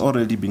that has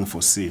already been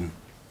foreseen.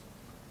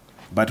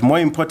 But more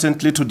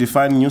importantly, to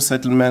define new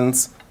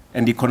settlements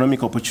and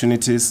economic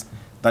opportunities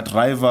that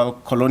rival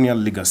colonial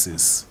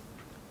legacies,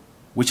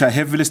 which are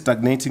heavily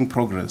stagnating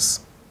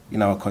progress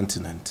in our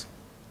continent.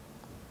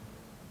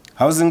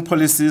 Housing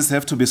policies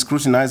have to be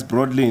scrutinized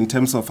broadly in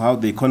terms of how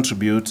they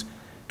contribute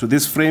to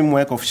this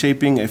framework of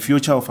shaping a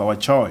future of our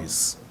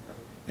choice,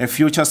 a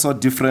future so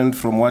different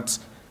from what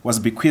was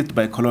bequeathed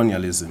by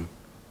colonialism.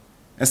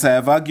 As I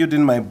have argued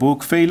in my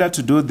book, failure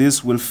to do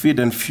this will feed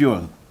and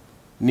fuel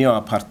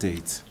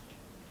neo-apartheid,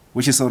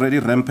 which is already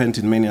rampant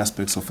in many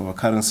aspects of our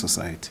current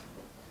society.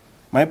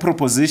 My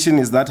proposition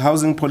is that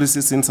housing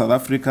policies in South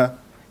Africa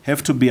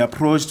have to be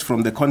approached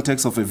from the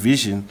context of a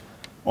vision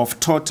of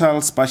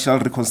total spatial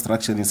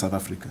reconstruction in South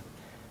Africa,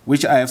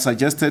 which I have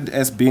suggested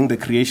as being the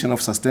creation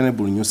of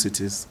sustainable new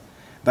cities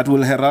that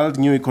will herald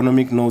new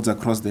economic nodes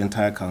across the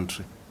entire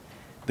country.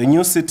 The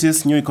New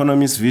Cities, New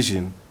Economies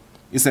vision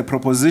is a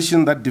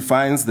proposition that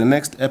defines the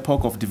next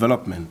epoch of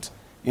development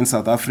in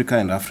South Africa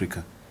and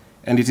Africa,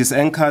 and it is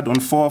anchored on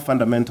four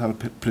fundamental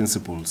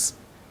principles.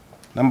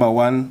 Number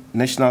one,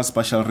 national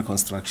spatial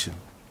reconstruction,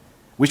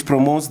 which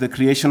promotes the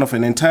creation of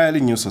an entirely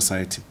new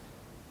society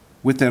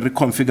with a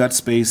reconfigured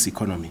space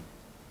economy.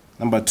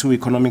 Number two,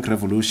 economic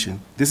revolution.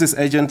 This is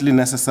urgently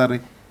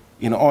necessary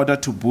in order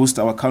to boost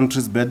our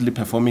country's badly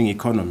performing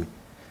economy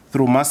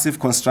through massive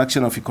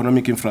construction of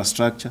economic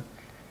infrastructure,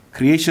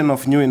 creation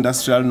of new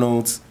industrial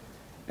nodes,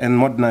 and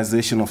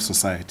modernization of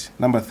society.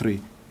 Number three,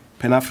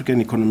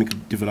 Pan-African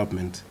economic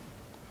development.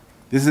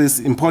 This is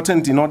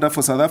important in order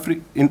for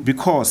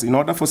because in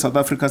order for South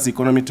Africa's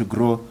economy to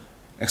grow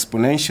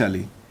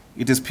exponentially,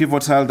 it is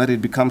pivotal that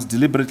it becomes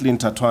deliberately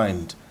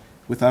intertwined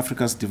with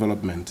Africa's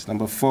development.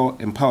 Number four,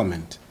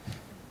 empowerment.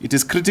 It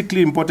is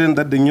critically important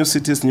that the New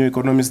Cities, New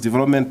Economies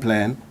Development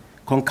Plan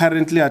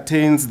concurrently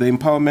attains the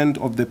empowerment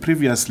of the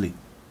previously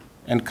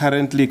and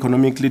currently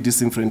economically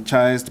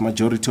disenfranchised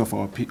majority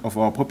of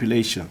our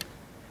population.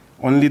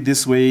 Only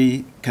this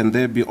way can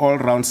there be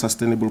all-round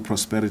sustainable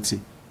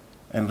prosperity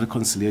and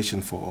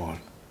reconciliation for all.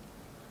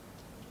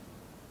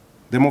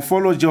 The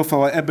morphology of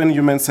our urban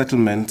human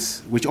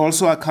settlement, which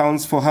also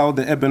accounts for how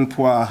the urban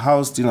poor are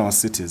housed in our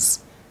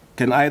cities,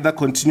 can either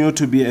continue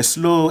to be a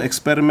slow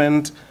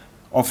experiment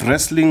of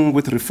wrestling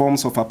with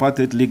reforms of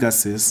apartheid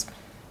legacies,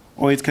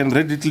 or it can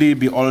readily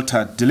be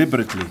altered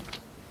deliberately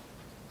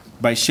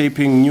by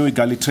shaping new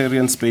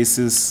egalitarian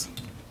spaces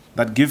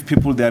that give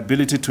people the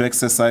ability to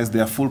exercise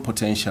their full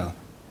potential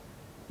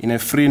in a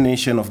free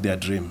nation of their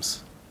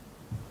dreams.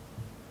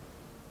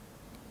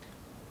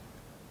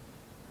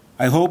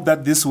 I hope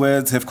that these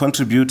words have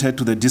contributed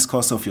to the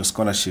discourse of your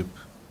scholarship,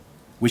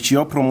 which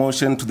your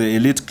promotion to the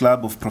elite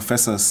club of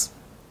professors,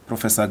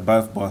 Professor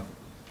Aigbavboa,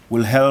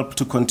 will help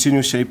to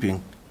continue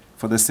shaping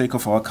for the sake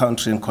of our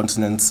country and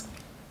continent's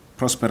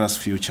prosperous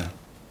future.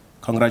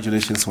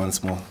 Congratulations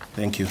once more.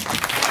 Thank you.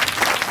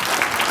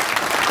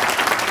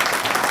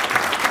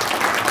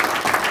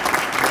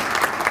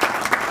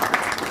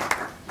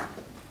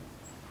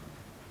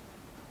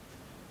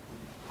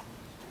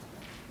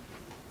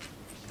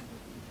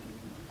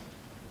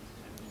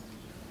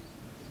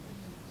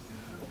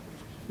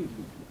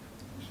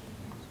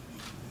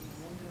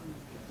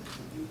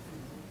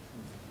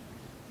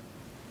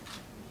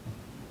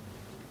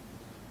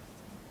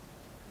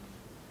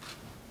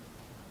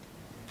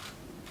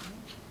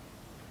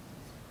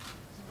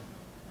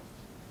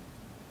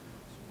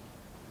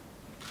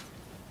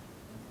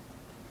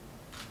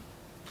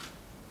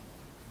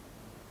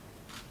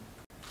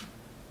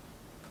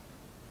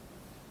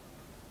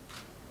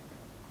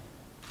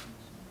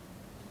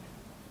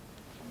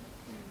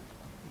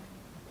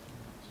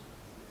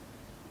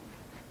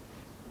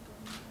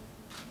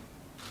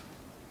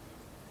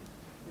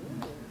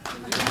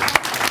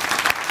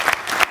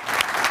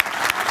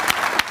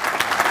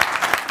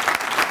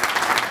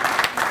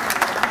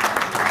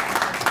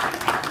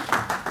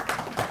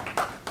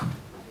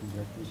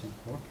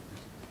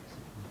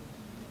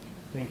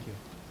 Thank you.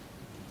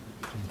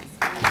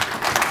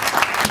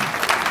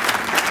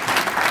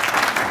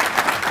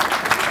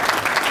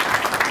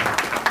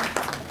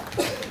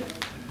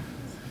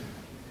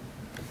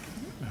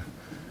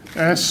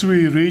 As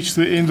we reach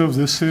the end of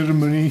this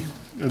ceremony,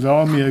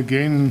 allow me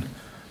again,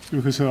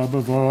 Professor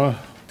Aigbavboa,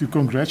 to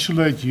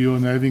congratulate you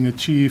on having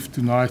achieved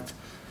tonight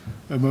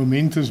a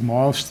momentous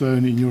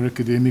milestone in your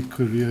academic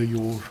career,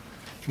 your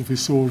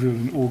professorial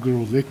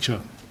inaugural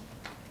lecture.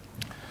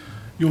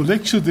 Your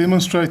lecture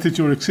demonstrated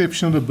your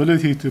exceptional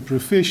ability to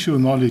profess your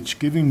knowledge,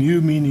 giving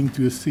new meaning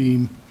to a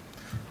theme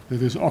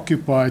that has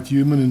occupied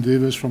human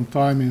endeavors from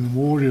time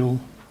immemorial,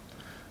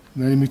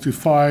 namely to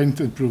find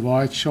and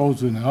provide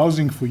shelter and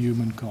housing for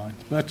humankind.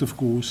 But, of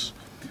course,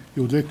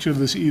 your lecture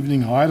this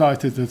evening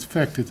highlighted the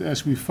fact that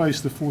as we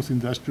face the fourth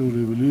industrial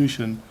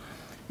revolution,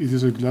 it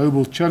is a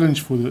global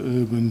challenge for the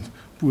urban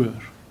poor.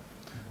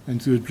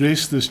 And to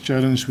address this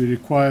challenge, we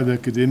require the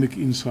academic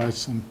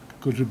insights and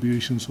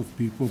contributions of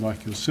people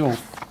like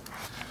yourself.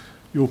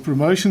 Your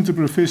promotion to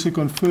professor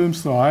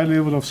confirms the high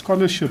level of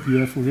scholarship you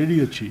have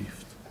already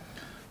achieved.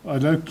 I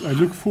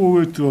look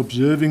forward to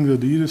observing the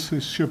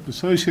leadership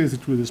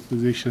associated with this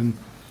position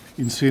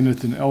in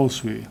Senate and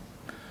elsewhere.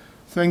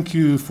 Thank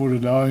you for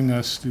allowing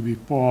us to be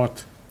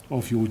part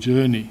of your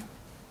journey.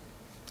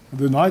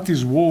 The night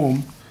is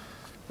warm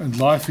and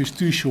life is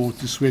too short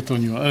to sweat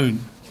on your own.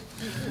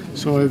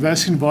 So I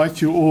thus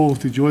invite you all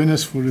to join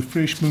us for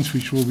refreshments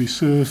which will be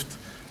served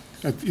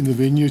in the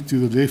venue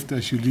to the left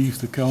as you leave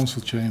the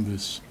council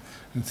chambers.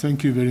 And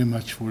thank you very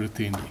much for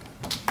attending.